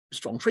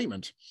strong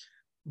treatment,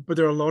 but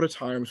there are a lot of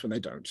times when they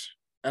don't.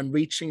 And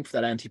reaching for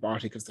that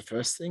antibiotic as the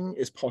first thing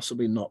is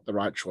possibly not the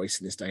right choice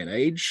in this day and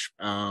age.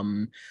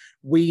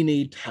 We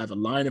need to have a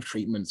line of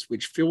treatments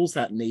which fills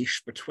that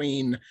niche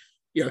between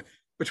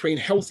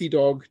healthy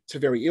dog to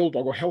very ill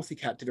dog, or healthy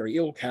cat to very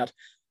ill cat.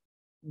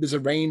 There's a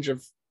range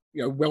of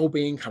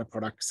well-being kind of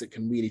products that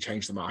can really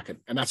change the market,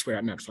 and that's where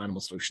Natural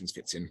Animal Solutions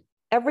fits in.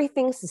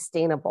 Everything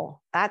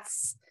sustainable.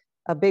 That's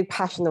a big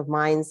passion of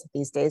mine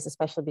these days,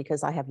 especially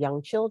because I have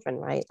young children,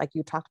 right? Like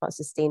you talked about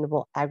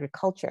sustainable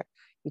agriculture.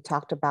 You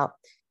talked about,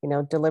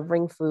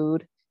 delivering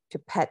food to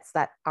pets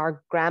that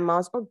our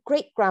grandmas or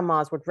great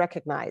grandmas would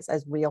recognize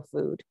as real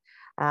food.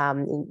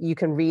 You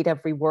can read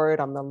every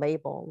word on the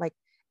label,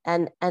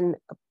 and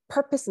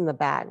purpose in the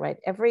bag, right?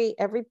 Every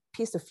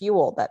piece of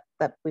fuel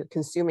that we're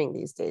consuming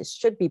these days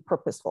should be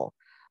purposeful.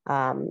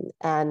 To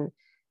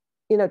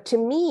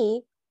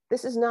me,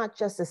 this is not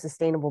just a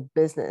sustainable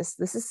business.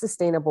 This is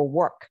sustainable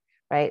work,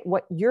 right?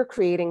 What you're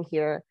creating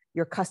here,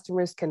 your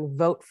customers can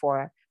vote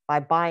for by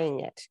buying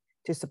it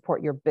to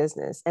support your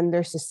business. And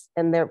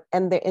they're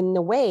in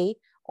a way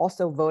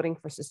also voting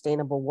for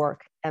sustainable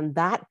work. And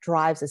that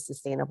drives a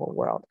sustainable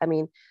world. I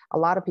mean, a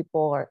lot of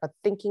people are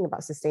thinking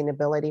about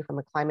sustainability from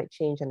a climate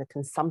change and a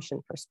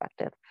consumption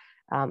perspective.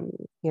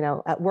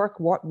 At work,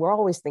 what we're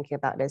always thinking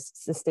about is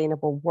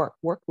sustainable work.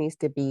 Work needs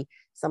to be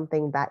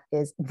something that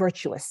is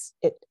virtuous.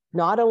 It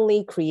not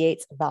only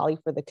creates value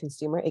for the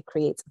consumer, it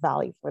creates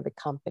value for the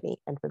company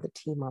and for the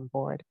team on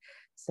board.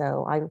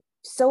 So I'm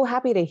so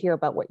happy to hear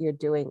about what you're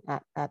doing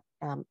at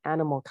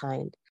Animal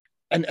Kind.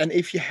 And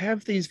if you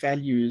have these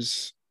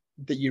values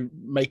that you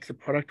make the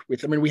product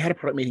with, I mean, we had a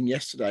product meeting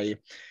yesterday,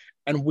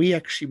 and we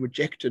actually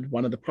rejected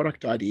one of the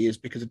product ideas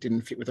because it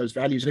didn't fit with those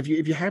values. And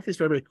if you have this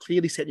very, very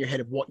clearly set in your head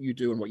of what you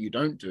do and what you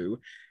don't do,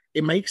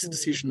 it makes a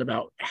decision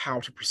about how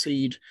to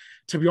proceed,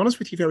 to be honest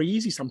with you, very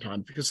easy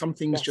sometimes, because some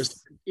things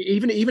just,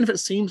 even if it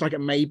seems like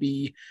it may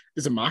be,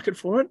 there's a market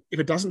for it, if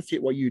it doesn't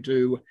fit what you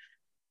do,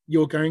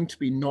 you're going to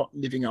be not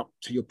living up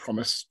to your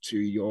promise to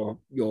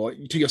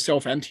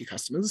yourself and to your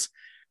customers.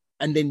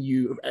 And then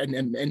you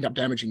end up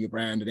damaging your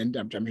brand and end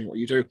up damaging what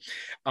you do.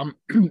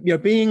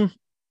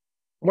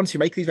 Once you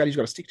make these values,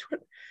 you've got to stick to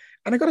it.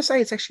 And I got to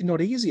say, it's actually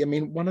not easy. I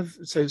mean,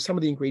 some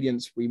of the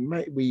ingredients we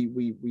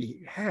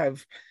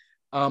have,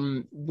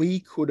 we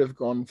could have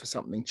gone for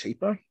something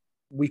cheaper.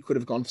 We could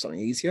have gone for something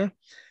easier,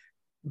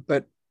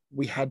 but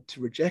we had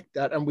to reject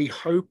that. And we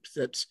hope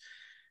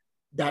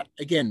that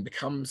again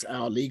becomes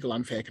our legal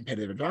unfair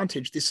competitive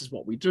advantage. This is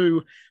what we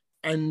do.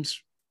 And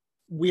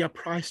we are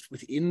priced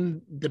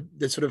within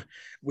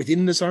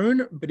within the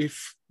zone. But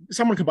if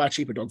someone can buy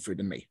cheaper dog food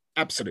than me,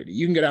 absolutely.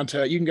 You can go down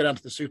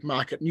to the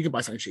supermarket and you can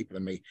buy something cheaper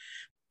than me.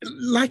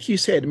 Like you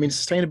said, I mean,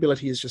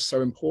 sustainability is just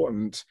so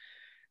important.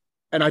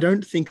 And I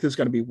don't think there's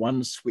going to be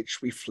one switch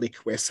we flick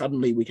where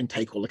suddenly we can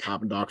take all the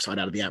carbon dioxide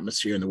out of the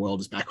atmosphere and the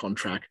world is back on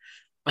track.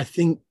 I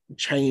think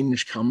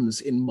change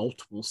comes in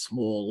multiple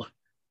small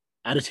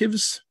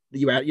additives that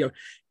you add.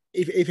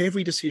 If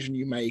every decision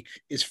you make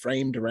is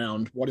framed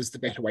around what is the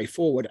better way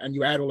forward, and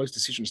you add all those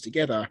decisions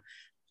together,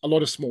 a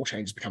lot of small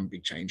changes become a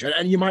big change.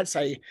 And you might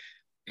say,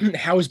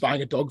 how is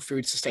buying a dog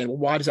food sustainable?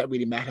 Why does that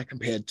really matter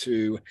compared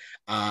to,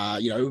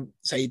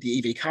 say the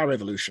EV car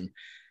revolution?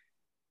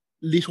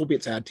 Little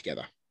bits add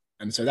together.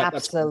 And so that's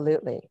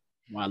absolutely.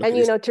 why I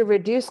look at to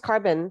reduce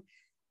carbon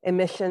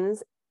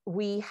emissions,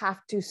 we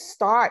have to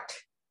start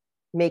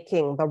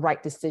making the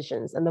right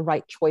decisions and the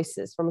right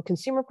choices from a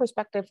consumer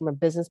perspective, from a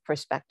business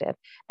perspective.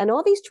 And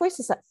all these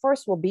choices at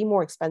first will be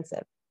more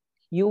expensive.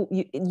 You're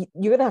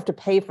going to have to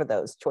pay for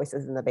those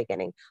choices in the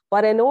beginning.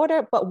 But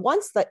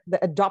once the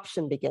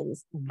adoption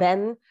begins,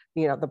 then,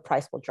 the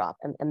price will drop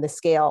and the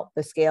scale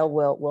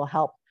will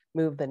help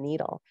move the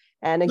needle.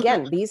 And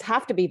again, these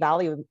have to be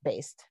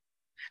value-based.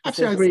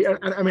 Absolutely, I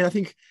agree. I mean, I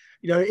think,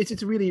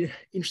 it's a really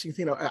interesting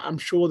thing. I'm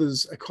sure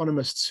there's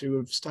economists who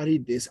have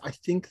studied this. I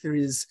think there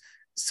is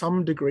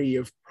some degree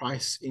of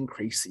price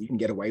increase that you can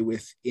get away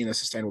with in a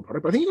sustainable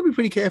product, but I think you got to be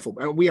pretty careful.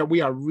 And we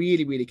are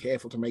really, really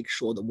careful to make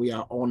sure that we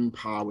are on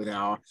par with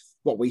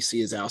what we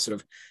see as our sort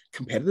of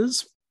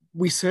competitors.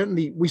 We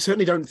certainly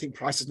don't think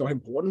price is not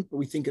important, but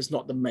we think it's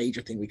not the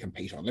major thing we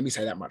compete on. Let me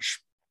say that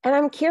much. And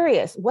I'm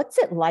curious, what's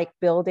it like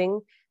building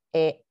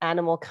a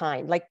animal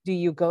kind? Like, do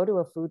you go to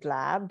a food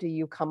lab? Do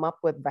you come up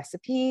with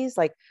recipes?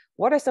 Like,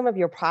 what are some of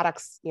your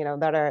products,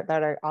 that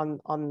are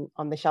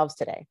on the shelves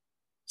today?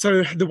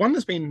 So the one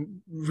that's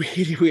been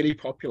really, really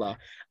popular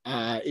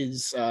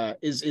is a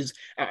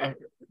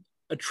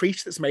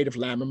treat that's made of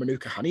lamb and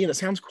manuka honey, and it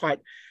sounds quite.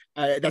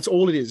 That's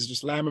all it is,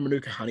 just lamb and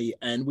manuka honey.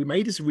 And we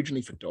made this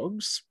originally for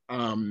dogs,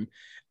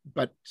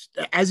 but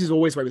as is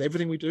always the way with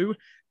everything we do,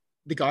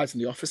 the guys in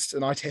the office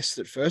and I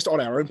tested it first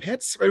on our own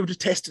pets.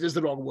 Tested is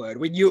the wrong word.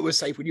 We knew it was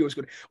safe. We knew it was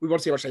good. We wanted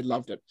to see how much they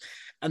loved it.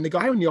 And the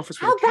guy in the office.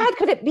 How bad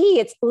could it be?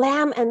 It's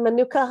lamb and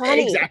manuka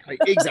honey. Exactly.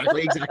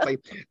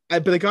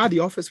 But the guy in the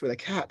office with a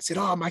cat said,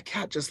 "Oh, my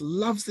cat just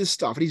loves this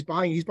stuff, and he's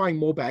buying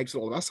more bags than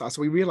all of us are." So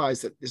we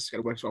realized that this is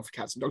going to work well for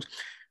cats and dogs.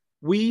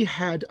 We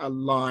had a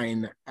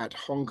line at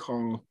Hong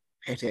Kong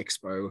Pet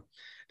Expo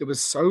that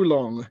was so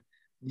long,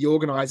 the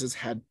organizers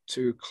had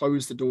to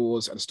close the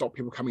doors and stop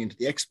people coming into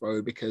the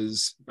expo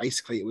because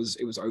basically it was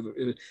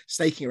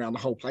staking around the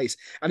whole place.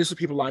 And this was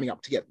people lining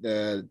up to get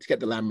the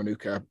lamb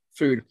manuka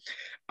food.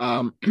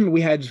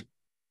 We had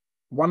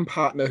one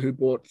partner who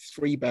bought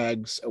 3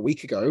 bags a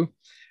week ago,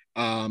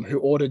 who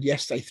ordered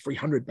yesterday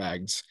 300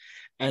 bags.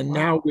 And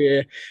wow. Now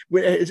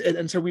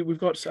we've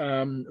got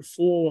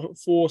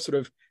 4 sort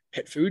of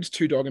pet foods,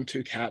 2 dog and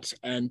 2 cat,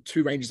 and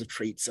 2 ranges of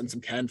treats and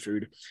some canned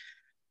food.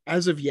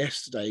 As of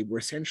yesterday, we're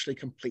essentially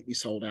completely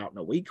sold out in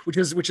a week, which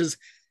is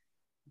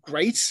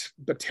great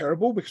but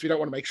terrible because we don't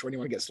want to make sure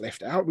anyone gets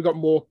left out. We got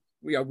more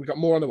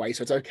on the way,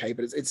 so it's okay.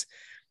 But it's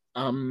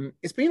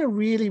been a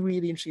really,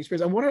 really interesting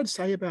experience. And what I'd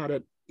say about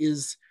it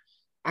is,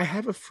 I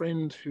have a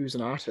friend who's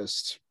an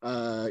artist,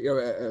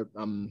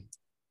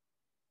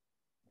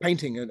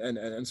 painting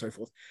and so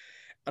forth.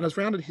 And I was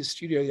round at his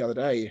studio the other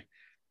day,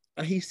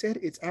 and he said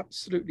it's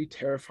absolutely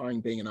terrifying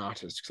being an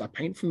artist because I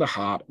paint from the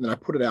heart and then I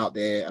put it out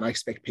there and I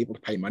expect people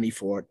to pay money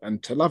for it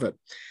and to love it.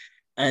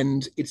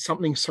 And it's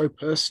something so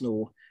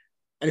personal.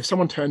 And if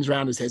someone turns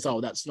around and says,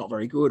 "Oh, that's not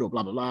very good," or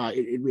blah, blah, blah,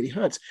 it really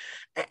hurts.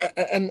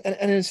 And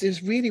it's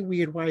this really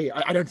weird way.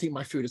 I don't think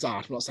my food is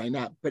art. I'm not saying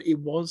that, but it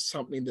was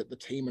something that the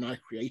team and I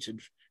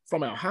created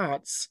from our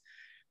hearts.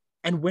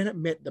 And when it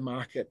met the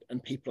market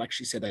and people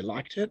actually said they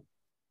liked it,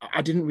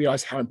 I didn't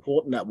realize how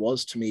important that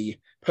was to me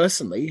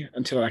personally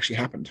until it actually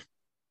happened.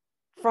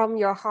 From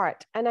your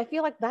heart. And I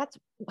feel like that's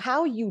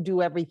how you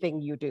do everything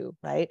you do,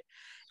 right?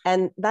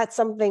 And that's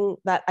something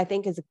that I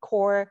think is a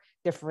core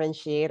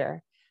differentiator.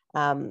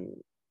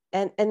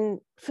 And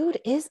food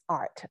is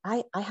art.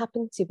 I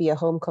happen to be a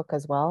home cook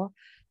as well.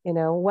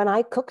 When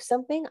I cook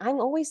something,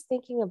 I'm always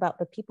thinking about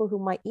the people who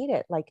might eat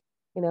it. Like,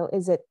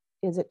 is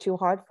it too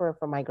hard for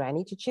my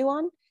granny to chew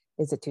on?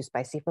 Is it too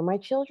spicy for my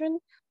children?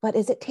 But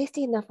is it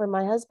tasty enough for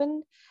my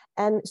husband?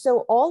 And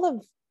so all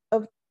of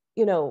the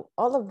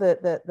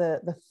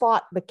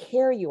thought, the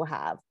care you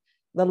have,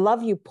 the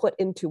love you put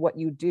into what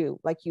you do,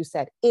 like you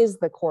said, is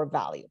the core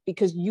value,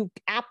 because you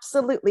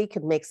absolutely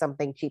can make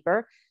something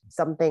cheaper,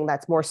 something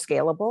that's more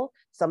scalable,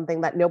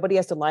 something that nobody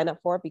has to line up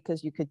for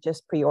because you could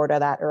just pre-order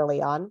that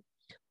early on.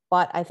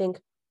 But I think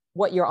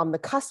what you're on the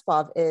cusp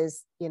of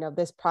is,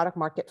 this product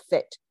market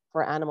fit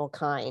for animal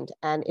kind.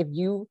 And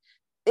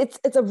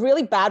it's a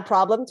really bad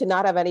problem to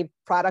not have any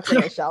products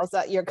on the shelves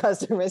that your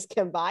customers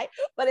can buy,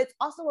 but it's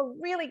also a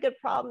really good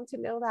problem to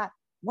know that,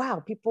 wow,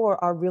 people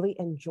are really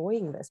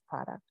enjoying this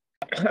product.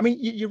 I mean,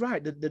 you're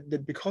right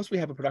that because we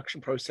have a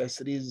production process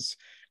that is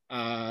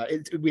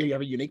We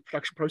have a unique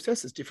production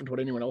process. It's different to what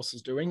anyone else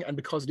is doing. And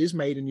because it is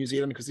made in New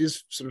Zealand, because it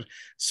is sort of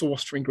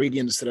sourced for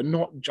ingredients that are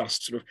not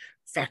just sort of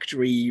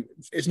factory,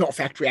 it's not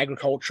factory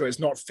agriculture, it's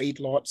not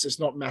feedlots, it's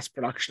not mass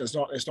production, it's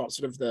not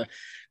sort of the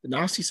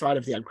nasty side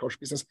of the agriculture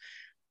business.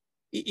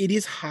 It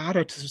is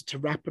harder to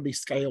rapidly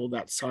scale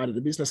that side of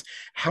the business.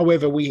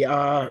 However, we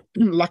are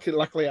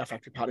luckily our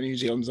factory partner in New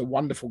Zealand is a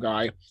wonderful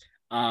guy.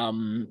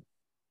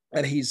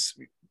 And he's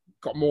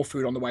got more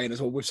food on the way in as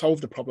well. We've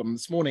solved the problem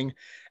this morning.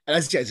 And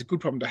as it's a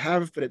good problem to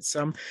have, but it's the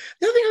other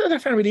thing that I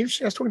found really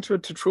interesting, I was talking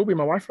to Trilby,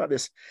 my wife, about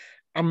this.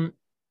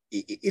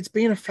 It's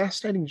been a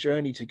fascinating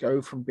journey to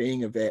go from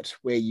being a vet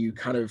where you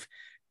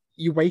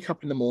wake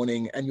up in the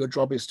morning and your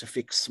job is to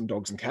fix some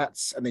dogs and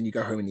cats, and then you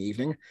go home in the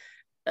evening.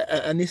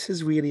 And this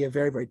is really a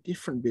very, very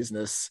different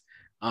business,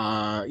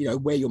 where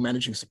you're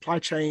managing supply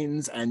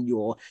chains and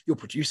you're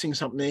producing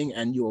something,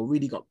 and you're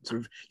really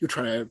you're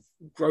trying to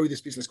grow this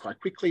business quite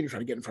quickly, and you're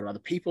trying to get in front of other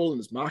people, and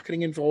there's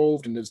marketing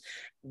involved, and there's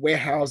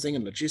warehousing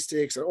and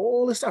logistics and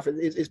all this stuff.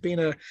 It's been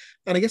and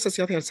I guess that's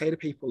the other thing I'd say to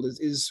people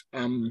is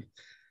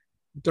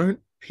don't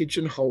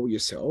pigeonhole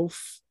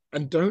yourself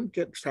and don't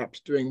get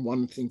trapped doing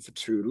one thing for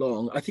too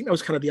long. I think that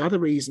was kind of the other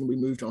reason we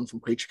moved on from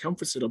Creature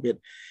Comforts a little bit,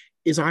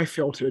 is I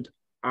felt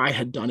I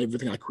had done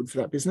everything I could for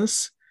that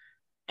business,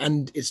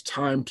 and it's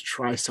time to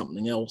try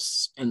something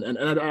else. And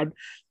I'd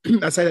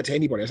say that to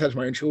anybody. I say that to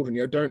my own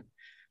children.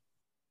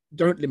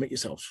 Don't limit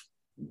yourself.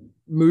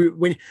 Move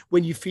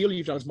when you feel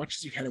you've done as much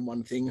as you can in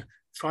one thing.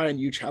 Try a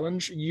new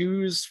challenge.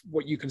 Use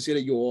what you consider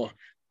your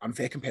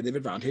unfair competitive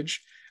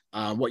advantage,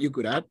 what you're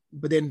good at,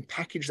 but then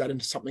package that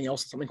into something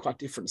else, something quite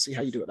different. See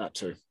how you do it that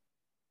too.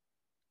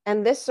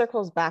 And this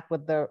circles back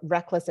with the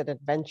reckless and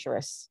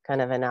adventurous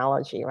kind of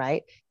analogy,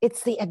 right?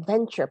 It's the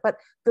adventure, but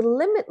the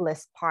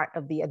limitless part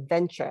of the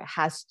adventure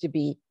has to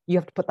be, you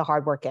have to put the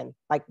hard work in.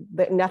 Like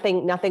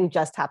nothing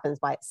just happens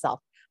by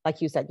itself.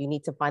 Like you said, you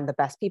need to find the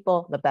best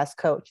people, the best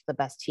coach, the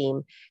best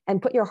team,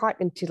 and put your heart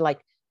into like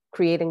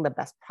creating the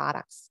best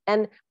products.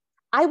 And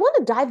I want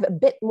to dive a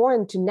bit more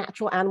into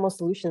natural animal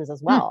solutions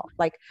as well.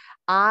 Like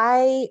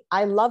I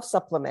love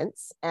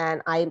supplements,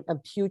 and I'm a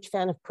huge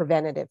fan of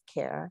preventative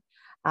care.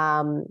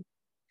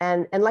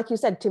 And like you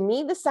said, to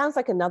me, this sounds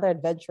like another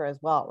adventure as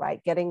well,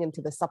 right? Getting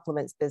into the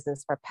supplements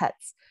business for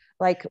pets.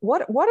 Like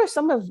what are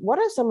some of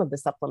the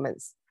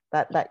supplements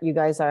that you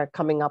guys are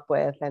coming up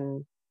with,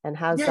 and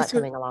how's that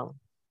coming along?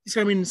 So,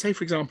 I mean, say,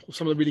 for example,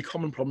 some of the really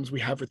common problems we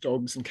have with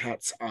dogs and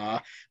cats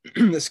are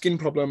the skin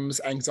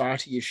problems,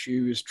 anxiety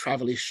issues,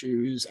 travel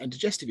issues, and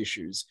digestive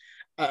issues.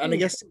 And I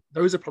guess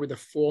those are probably the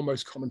four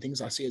most common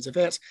things I see as a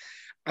vet.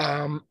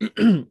 And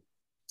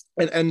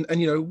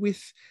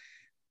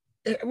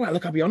well,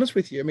 look, I'll be honest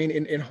with you. I mean,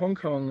 in Hong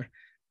Kong,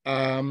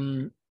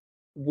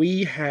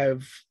 we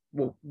have,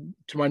 well,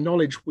 to my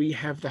knowledge, we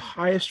have the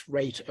highest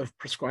rate of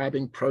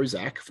prescribing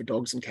Prozac for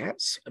dogs and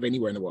cats of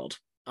anywhere in the world.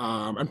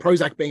 And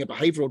Prozac being a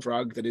behavioral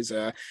drug that is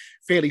a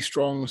fairly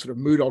strong sort of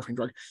mood-altering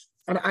drug.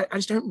 And I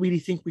just don't really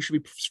think we should be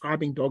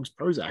prescribing dogs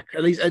Prozac,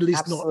 at least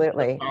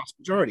Absolutely. Not the vast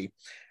majority.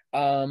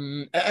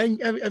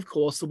 And of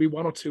course, there'll be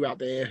one or two out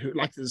there who,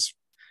 like,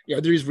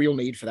 there is real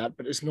need for that,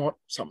 but it's not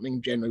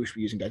something generally we should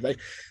be using day to day.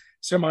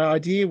 So my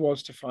idea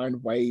was to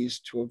find ways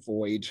to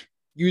avoid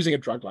using a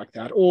drug like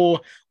that,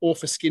 or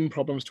for skin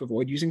problems to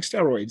avoid using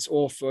steroids,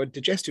 or for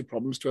digestive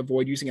problems to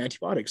avoid using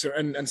antibiotics.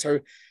 And so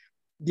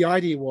the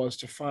idea was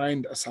to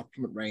find a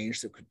supplement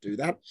range that could do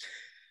that.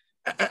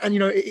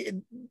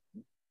 And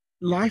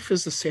life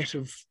is a set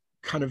of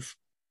kind of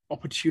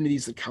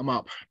opportunities that come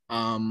up.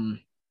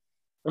 And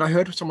I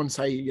heard someone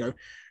say,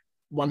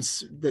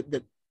 once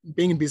that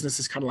being in business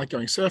is kind of like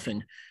going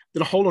surfing,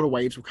 that a whole lot of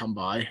waves will come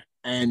by.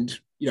 And,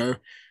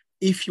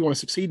 if you want to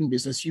succeed in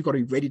business, you've got to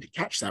be ready to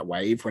catch that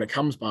wave when it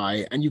comes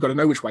by, and you've got to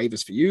know which wave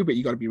is for you, but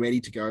you've got to be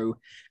ready to go.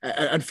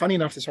 And funny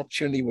enough, this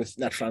opportunity with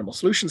Natural Animal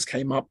Solutions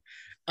came up.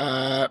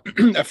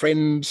 A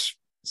friend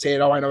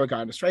said, I know a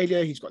guy in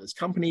Australia. He's got this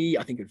company.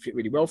 I think it'd fit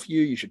really well for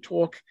you. You should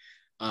talk.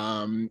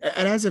 And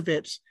as a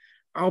vet,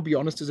 I'll be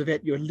honest, as a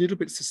vet, you're a little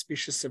bit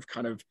suspicious of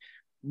kind of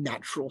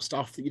natural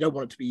stuff, that you don't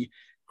want it to be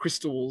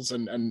crystals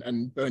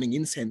and burning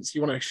incense.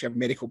 You want to actually have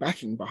medical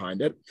backing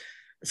behind it.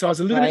 So I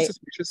was a little bit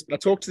suspicious, but I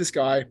talked to this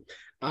guy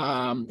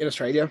in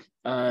Australia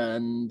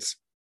and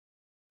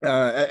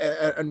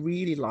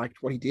really liked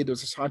what he did. There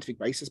was a scientific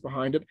basis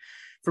behind it.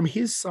 From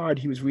his side,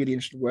 he was really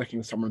interested in working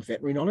with someone with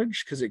veterinary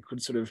knowledge, because it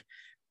could sort of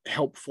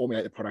help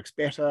formulate the products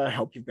better,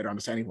 help you better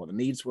understanding what the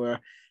needs were.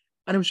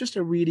 And it was just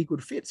a really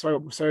good fit.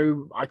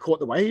 So I caught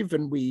the wave,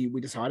 and we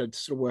decided to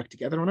sort of work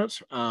together on it.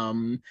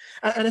 And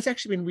it's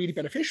actually been really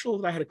beneficial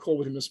that I had a call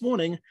with him this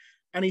morning.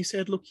 And he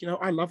said, look,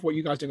 I love what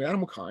you guys do with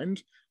Animal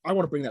Kind. I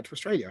want to bring that to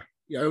Australia.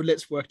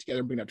 Let's work together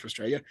and bring that to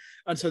Australia.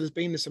 And so there's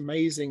been this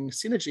amazing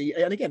synergy.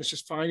 And again, it's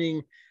just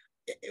finding,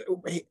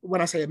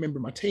 when I say a member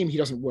of my team, he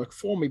doesn't work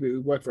for me, but we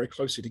work very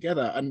closely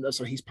together. And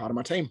so he's part of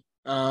my team.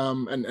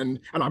 And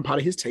I'm part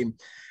of his team.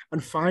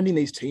 And finding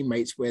these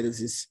teammates where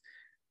there's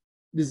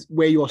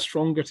where you're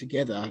stronger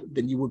together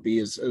than you would be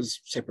as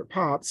separate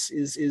parts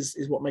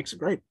is what makes it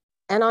great.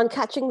 And on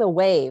catching the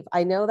wave,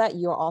 I know that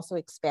you're also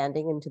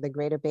expanding into the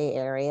Greater Bay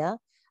Area.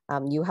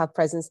 You have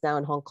presence now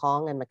in Hong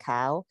Kong and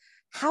Macau.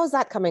 How's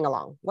that coming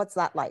along? What's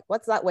that like?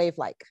 What's that wave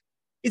like?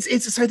 Okay.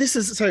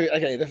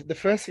 The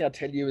first thing I'll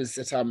tell you is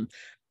that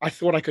I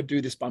thought I could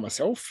do this by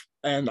myself,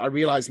 and I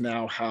realize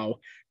now how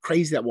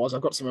crazy that was.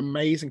 I've got some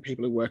amazing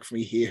people who work for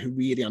me here who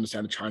really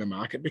understand the China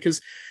market,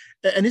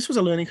 and this was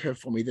a learning curve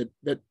for me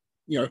that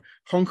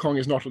Hong Kong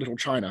is not a little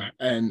China,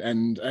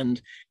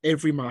 and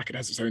every market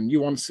has its own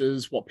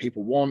nuances, what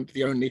people want,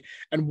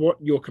 and what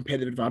your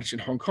competitive advantage in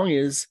Hong Kong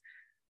is.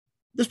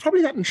 There's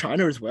probably that in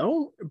China as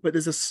well, but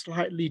there's a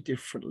slightly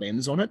different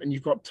lens on it, and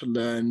you've got to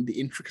learn the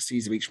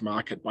intricacies of each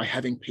market by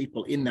having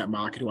people in that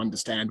market who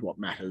understand what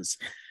matters.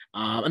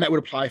 And that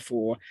would apply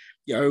for,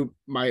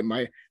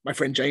 my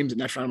friend James at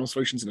Natural Animal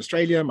Solutions in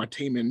Australia, my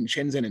team in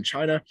Shenzhen in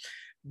China.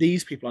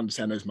 These people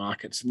understand those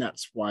markets, and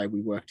that's why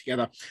we work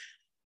together.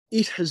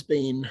 It has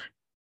been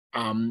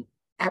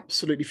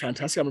absolutely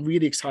fantastic. I'm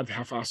really excited for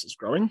how fast it's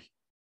growing.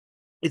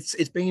 It's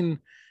been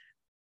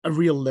a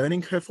real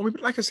learning curve for me,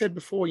 but like I said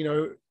before,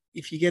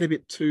 if you get a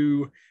bit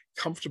too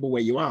comfortable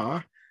where you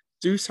are,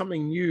 do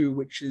something new,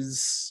 which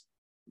is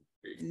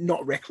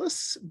not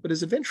reckless, but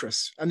is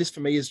adventurous. And this for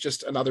me is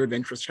just another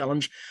adventurous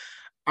challenge.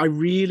 I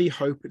really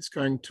hope it's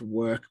going to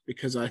work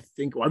because I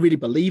really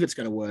believe it's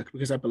going to work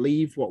because I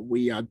believe what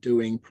we are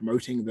doing,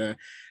 promoting the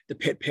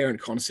pet parent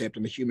concept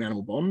and the human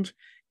animal bond,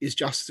 is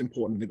just as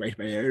important in the Greater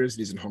Bay Area as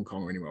it is in Hong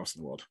Kong or anywhere else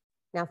in the world.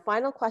 Now,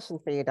 final question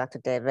for you, Dr.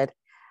 David.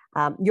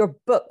 Your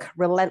book,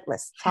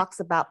 Relentless, talks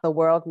about the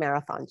World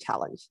Marathon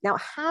Challenge. Now,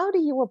 how do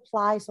you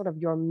apply sort of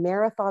your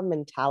marathon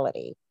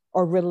mentality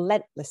or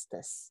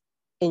relentlessness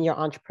in your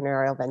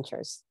entrepreneurial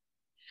ventures?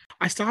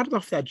 I started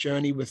off that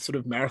journey with sort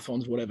of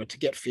marathons, whatever, to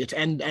get fit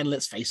and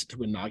let's face it, to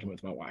win an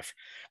argument with my wife.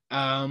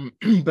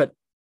 But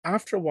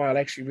after a while,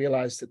 I actually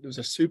realized that there was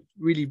a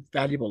really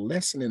valuable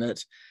lesson in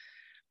it.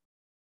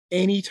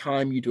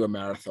 Anytime you do a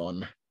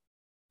marathon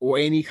or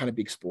any kind of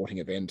big sporting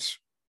event,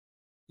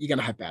 you're going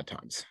to have bad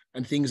times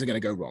and things are going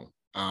to go wrong.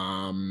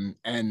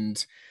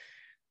 And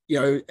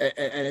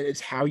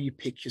it's how you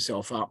pick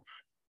yourself up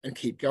and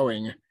keep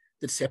going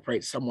that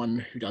separates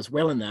someone who does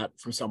well in that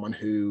from someone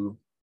who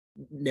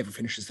never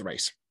finishes the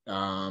race.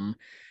 And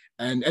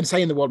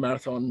say in the World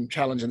Marathon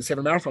Challenge and the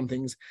 7 marathon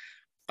things,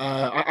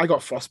 I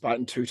got frostbite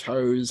in 2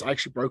 toes. I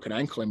actually broke an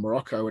ankle in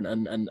Morocco,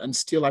 and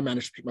still I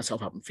managed to pick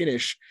myself up and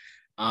finish.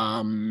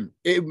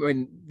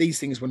 These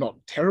things were not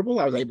terrible.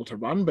 I was able to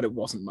run, but it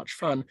wasn't much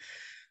fun.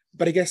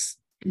 But I guess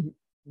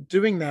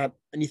doing that,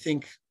 and you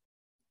think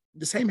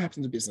the same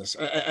happens in business.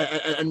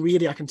 And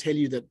really, I can tell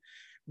you that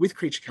with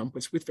Creature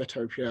Compass, with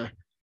Vetopia,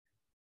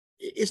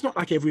 it's not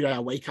like every day I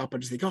wake up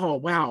and just think, oh,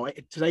 wow,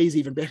 today's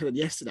even better than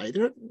yesterday.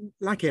 They're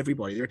like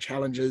everybody. There are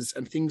challenges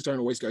and things don't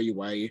always go your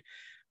way.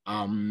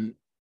 But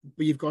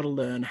you've got to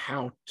learn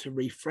how to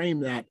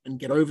reframe that and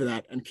get over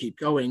that and keep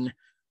going.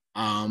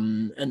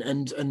 And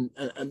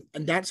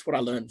that's what I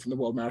learned from the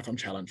World Marathon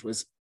Challenge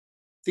was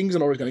things are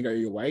not always going to go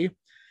your way.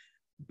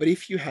 But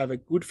if you have a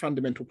good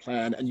fundamental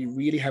plan and you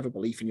really have a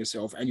belief in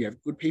yourself and you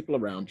have good people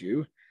around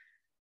you,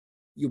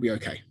 you'll be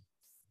okay.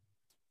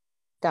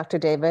 Dr.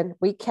 David,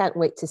 we can't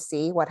wait to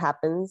see what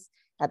happens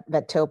at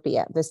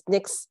Vetopia, this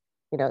next,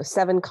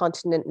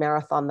 7-continent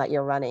marathon that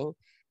you're running,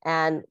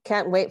 and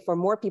can't wait for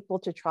more people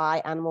to try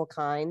Animal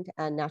Kind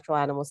and Natural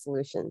Animal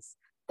Solutions.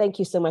 Thank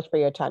you so much for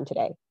your time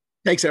today.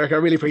 Thanks, Erica. I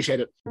really appreciate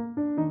it.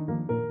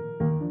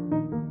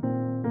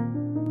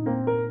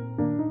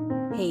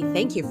 Hey,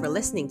 thank you for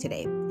listening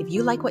today. If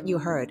you like what you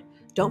heard,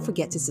 don't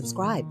forget to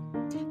subscribe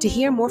to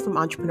hear more from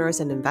entrepreneurs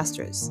and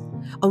investors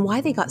on why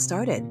they got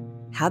started,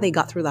 how they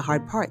got through the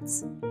hard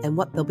parts, and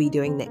what they'll be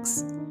doing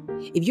next.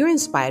 If you're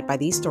inspired by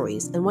these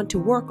stories and want to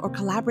work or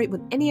collaborate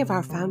with any of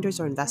our founders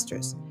or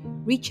investors,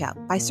 reach out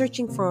by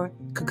searching for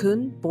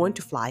CoCoon Born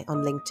to Fly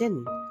on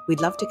LinkedIn.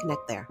 We'd love to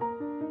connect there.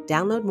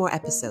 Download more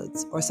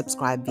episodes or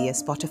subscribe via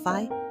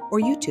Spotify or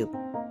YouTube.